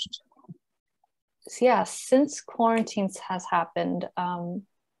changed. So yeah, since quarantine has happened,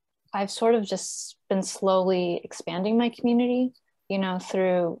 I've sort of just been slowly expanding my community, you know,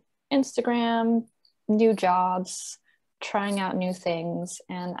 through Instagram, new jobs, trying out new things.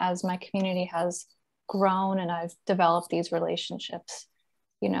 And as my community has grown and I've developed these relationships,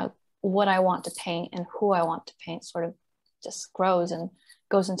 you know, what I want to paint and who I want to paint sort of just grows and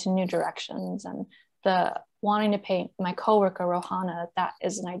goes into new directions. And the wanting to paint my coworker Rohana, that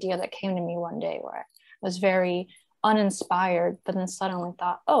is an idea that came to me one day where I was very uninspired, but then suddenly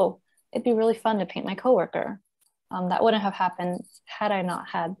thought, oh, it'd be really fun to paint my coworker. That wouldn't have happened had I not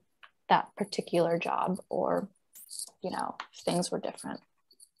had that particular job, or, you know, things were different.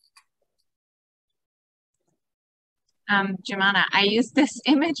 Jumana, I used this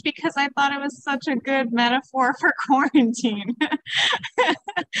image because I thought it was such a good metaphor for quarantine.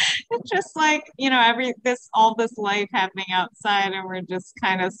 It's just like, you know, all this life happening outside, and we're just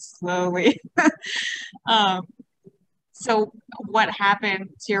kind of slowly. So what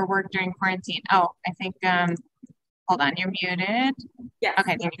happened to your work during quarantine? Oh, I think, hold on, you're muted. Yeah.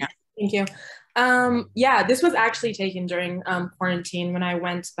 Okay, there you go. Thank you. Yeah, this was actually taken during quarantine when I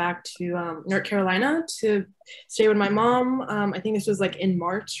went back to North Carolina to stay with my mom. I think this was like in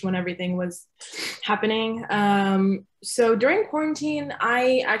March when everything was happening. So during quarantine,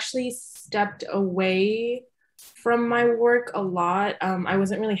 I actually stepped away from my work a lot. I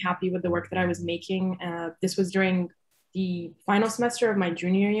wasn't really happy with the work that I was making. This was during the final semester of my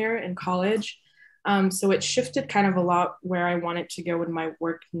junior year in college. So it shifted kind of a lot where I wanted to go with my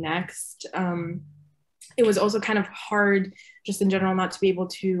work next. It was also kind of hard just in general not to be able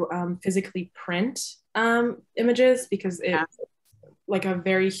to physically print images because it's like a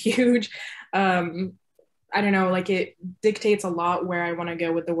very huge, I don't know, like it dictates a lot where I want to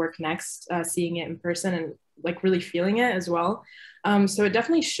go with the work next, seeing it in person and like really feeling it as well. So it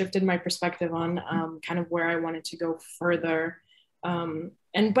definitely shifted my perspective on kind of where I wanted to go further.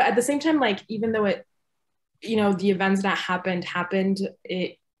 But at the same time, like, even though it, you know, the events that happened,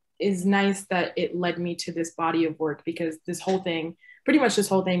 it is nice that it led me to this body of work, because pretty much this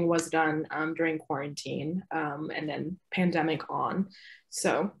whole thing was done during quarantine and then pandemic on.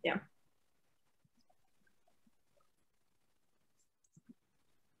 So, yeah.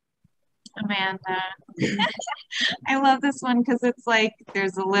 Amanda. I love this one because it's like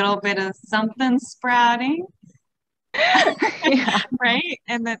there's a little bit of something sprouting. Yeah. Right?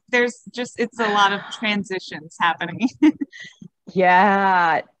 And that it's a lot of transitions happening.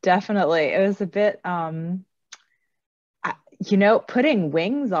 Yeah, definitely. It was a bit, you know, putting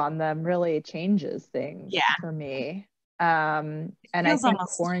wings on them really changes things for me. And I think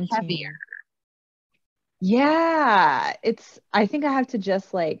quarantine, heavier. Yeah, I think I have to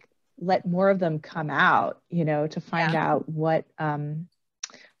just like let more of them come out, you know, to find out what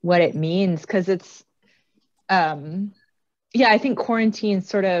it means. Cause it's, I think quarantine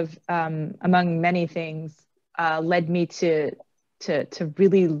sort of, among many things, led me to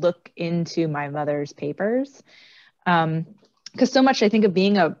really look into my mother's papers. Because so much I think of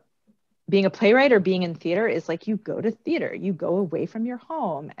being a playwright or being in theater is like, you go to theater, you go away from your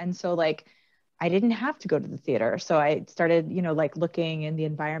home. And so like, I didn't have to go to the theater. So I started, you know, like looking in the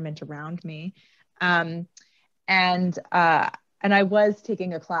environment around me. And I was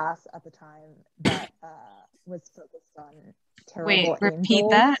taking a class at the time that was focused on terrible angels. Wait, repeat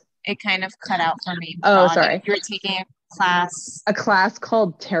that. It kind of cut out for me. Oh, sorry. You were taking a class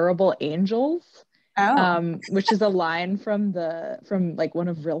called Terrible Angels. Oh. Which is a line from like one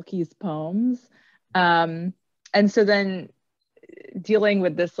of Rilke's poems. And so then dealing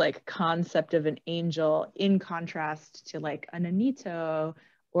with this like concept of an angel in contrast to like an Anito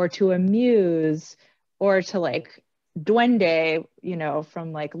or to a muse or to like duende, you know,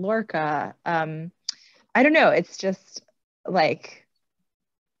 from like Lorca. I don't know. It's just like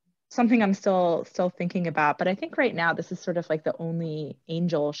something I'm still thinking about. But I think right now this is sort of like the only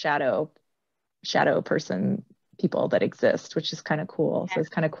angel shadow person people that exist, which is kind of cool. So it's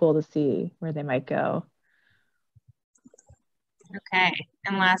kind of cool to see where they might go. Okay.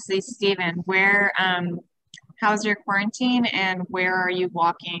 And lastly, Stephen, how's your quarantine and where are you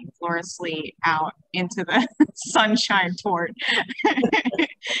walking gloriously out into the sunshine toward?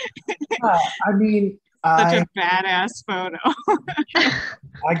 I mean, such a badass photo.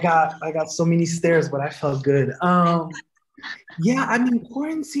 I got so many stares, but I felt good. Yeah, I mean,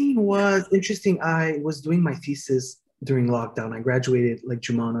 quarantine was interesting. I was doing my thesis during lockdown. I graduated like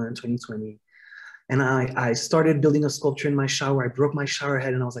Jumana in 2020. And I started building a sculpture in my shower. I broke my shower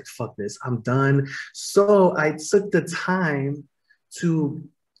head and I was like, fuck this, I'm done. So I took the time to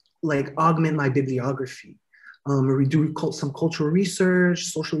like augment my bibliography, do some cultural research,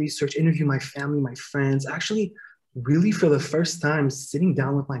 social research, interview my family, my friends, actually really for the first time sitting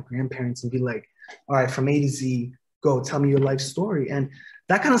down with my grandparents and be like, all right, from A to Z, go tell me your life story. And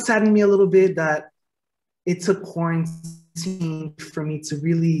that kind of saddened me a little bit that it took quarantine for me to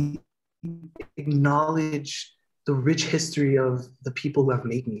really acknowledge the rich history of the people who have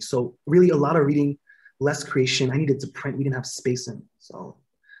made me. So really a lot of reading, less creation. I needed to print, we didn't have space in. So,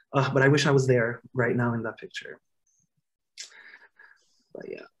 but I wish I was there right now in that picture. But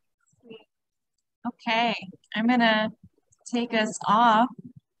yeah. Okay, I'm gonna take us off.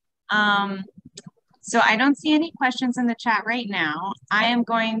 So I don't see any questions in the chat right now. I am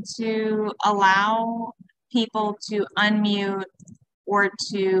going to allow people to unmute or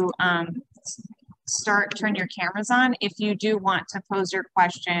to turn your cameras on if you do want to pose your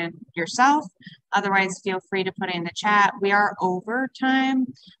question yourself. Otherwise, feel free to put it in the chat. We are over time.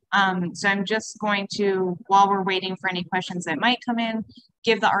 So I'm just going to, while we're waiting for any questions that might come in,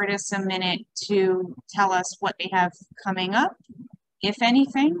 give the artists a minute to tell us what they have coming up, if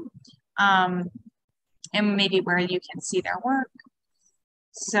anything, and maybe where you can see their work.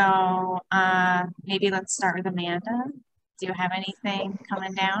 So maybe let's start with Amanda. Do you have anything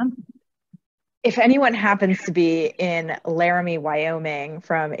coming down? If anyone happens to be in Laramie, Wyoming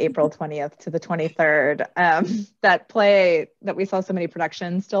from April 20th to the 23rd, that play that we saw so many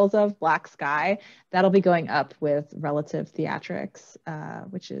production stills of, Black Sky, that'll be going up with relative theatrics,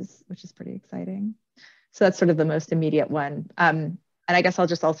 which is pretty exciting. So that's sort of the most immediate one. And I guess I'll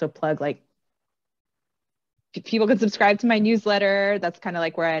just also plug, like, people can subscribe to my newsletter. That's kind of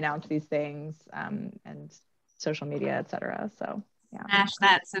like where I announce these things, and social media, etc. So yeah. Smash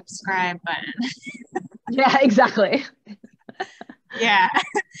that subscribe button. Yeah, exactly. Yeah.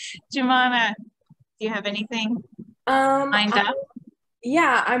 Jumana, do you have anything lined up?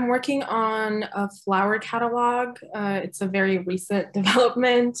 Yeah, I'm working on a flower catalog. It's a very recent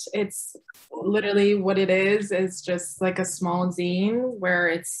development. It's literally what it is just like a small zine where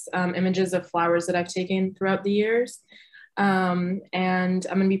it's images of flowers that I've taken throughout the years. And I'm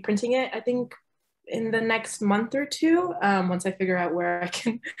gonna be printing it, I think, in the next month or two, once I figure out where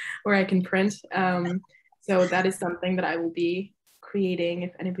I can print. So that is something that I will be creating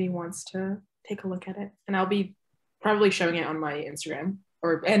if anybody wants to take a look at it. And I'll be probably showing it on my Instagram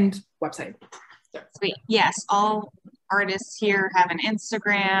and website. So. Sweet. Yes, all artists here have an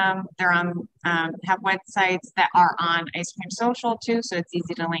Instagram. They're on have websites that are on Ice Cream Social too, so it's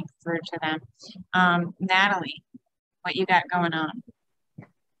easy to link through to them. Natalie, what you got going on?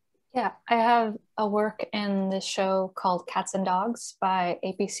 Yeah, I have a work in this show called Cats and Dogs by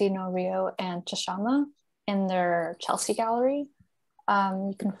APC No Rio and Chashama in their Chelsea gallery.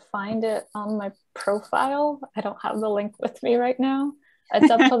 You can find it on my profile. I don't have the link with me right now.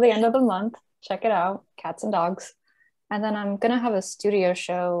 It's up till the end of the month. Check it out, Cats and Dogs. And then I'm gonna have a studio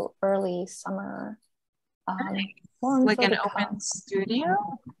show early summer. Like an open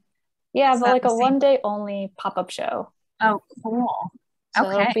studio? Yeah, but like a one-day only pop-up show. Oh, cool. So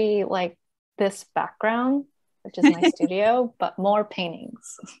okay. It'll be like this background, which is my studio, but more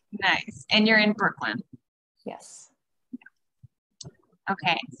paintings. Nice. And you're in Brooklyn? Yes.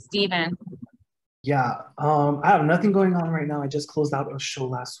 Okay, Steven. Yeah, I have nothing going on right now. I just closed out a show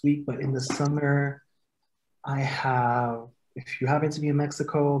last week, but in the summer, I have, if you happen to be in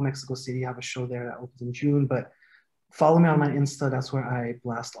Mexico City, I have a show there that opens in June, but follow me on my Insta. That's where I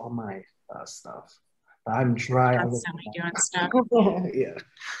blast all my stuff. I'm dry. Constantly doing stuff. Yeah.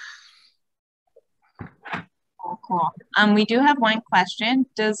 Cool. We do have one question.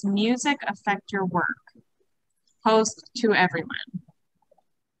 Does music affect your work? Posed to everyone.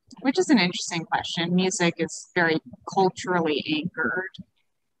 Which is an interesting question. Music is very culturally anchored.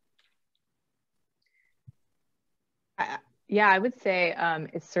 Yeah, I would say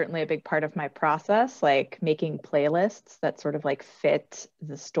it's certainly a big part of my process, like making playlists that sort of like fit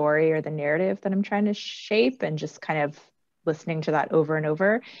the story or the narrative that I'm trying to shape, and just kind of listening to that over and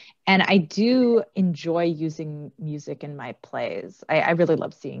over. And I do enjoy using music in my plays. I really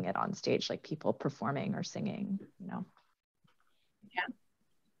love seeing it on stage, like people performing or singing, you know. Yeah.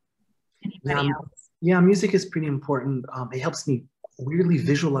 Anybody else? Yeah, music is pretty important. It helps me weirdly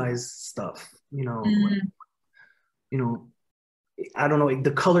visualize stuff, you know. You know, I don't know,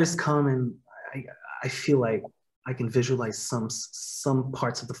 the colors come and I feel like I can visualize some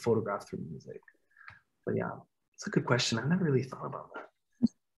parts of the photograph through music. But yeah, it's a good question. I never really thought about that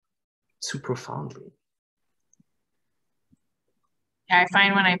too profoundly. Yeah, I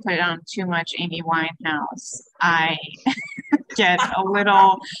find when I put on too much Amy Winehouse, I get a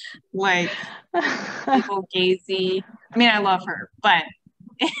little like people gazy. I mean, I love her, but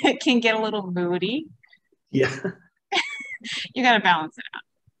it can get a little moody. Yeah. You got to balance it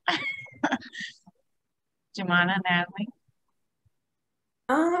out. Jumana, Natalie?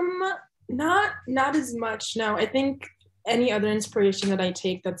 Not as much. No, I think any other inspiration that I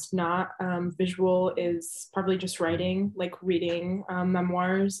take that's not visual is probably just writing, like reading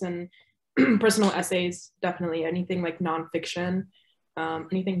memoirs and personal essays. Definitely anything like nonfiction.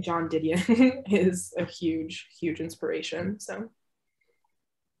 Anything John Didion is a huge inspiration. So.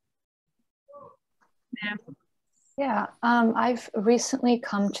 Yeah, I've recently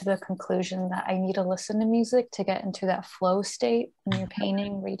come to the conclusion that I need to listen to music to get into that flow state when you're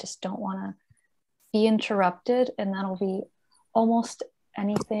painting, where you just don't want to be interrupted, and that'll be almost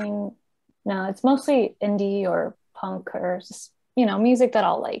anything. No, it's mostly indie or punk or just, you know, music that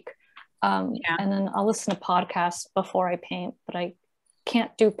I'll like. And then I'll listen to podcasts before I paint, but I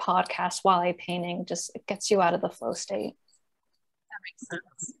can't do podcasts while I'm painting. Just it gets you out of the flow state. That makes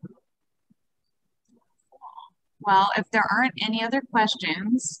sense. Well, if there aren't any other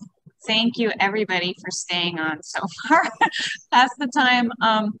questions, thank you everybody for staying on so far past the time.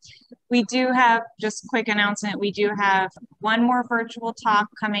 We do have, just a quick announcement, we do have one more virtual talk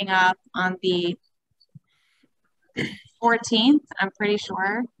coming up on the 14th, I'm pretty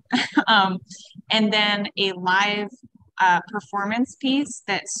sure. And then a live performance piece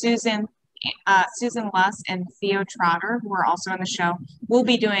that Susan Luss and Theo Trotter, who are also on the show, will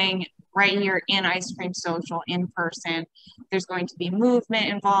be doing right here in Ice Cream Social in person. There's going to be movement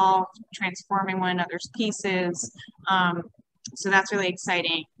involved, transforming one another's pieces. So that's really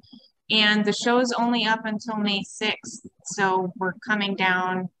exciting. And the show is only up until May 6th. So we're coming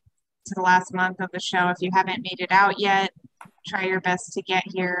down to the last month of the show. If you haven't made it out yet, try your best to get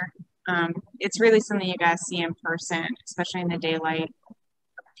here. It's really something you guys see in person, especially in the daylight.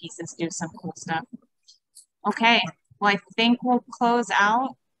 Pieces do some cool stuff. Okay, well, I think we'll close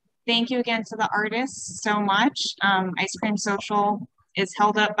out. Thank you again to the artists so much. Ice Cream Social is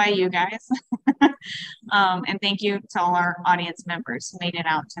held up by you guys. And thank you to all our audience members who made it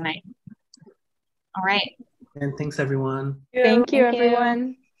out tonight. All right. And thanks, everyone. Thank you,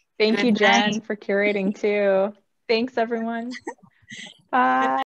 everyone. Thank you, Good Jenn, night. for curating too. Thanks, everyone. Bye.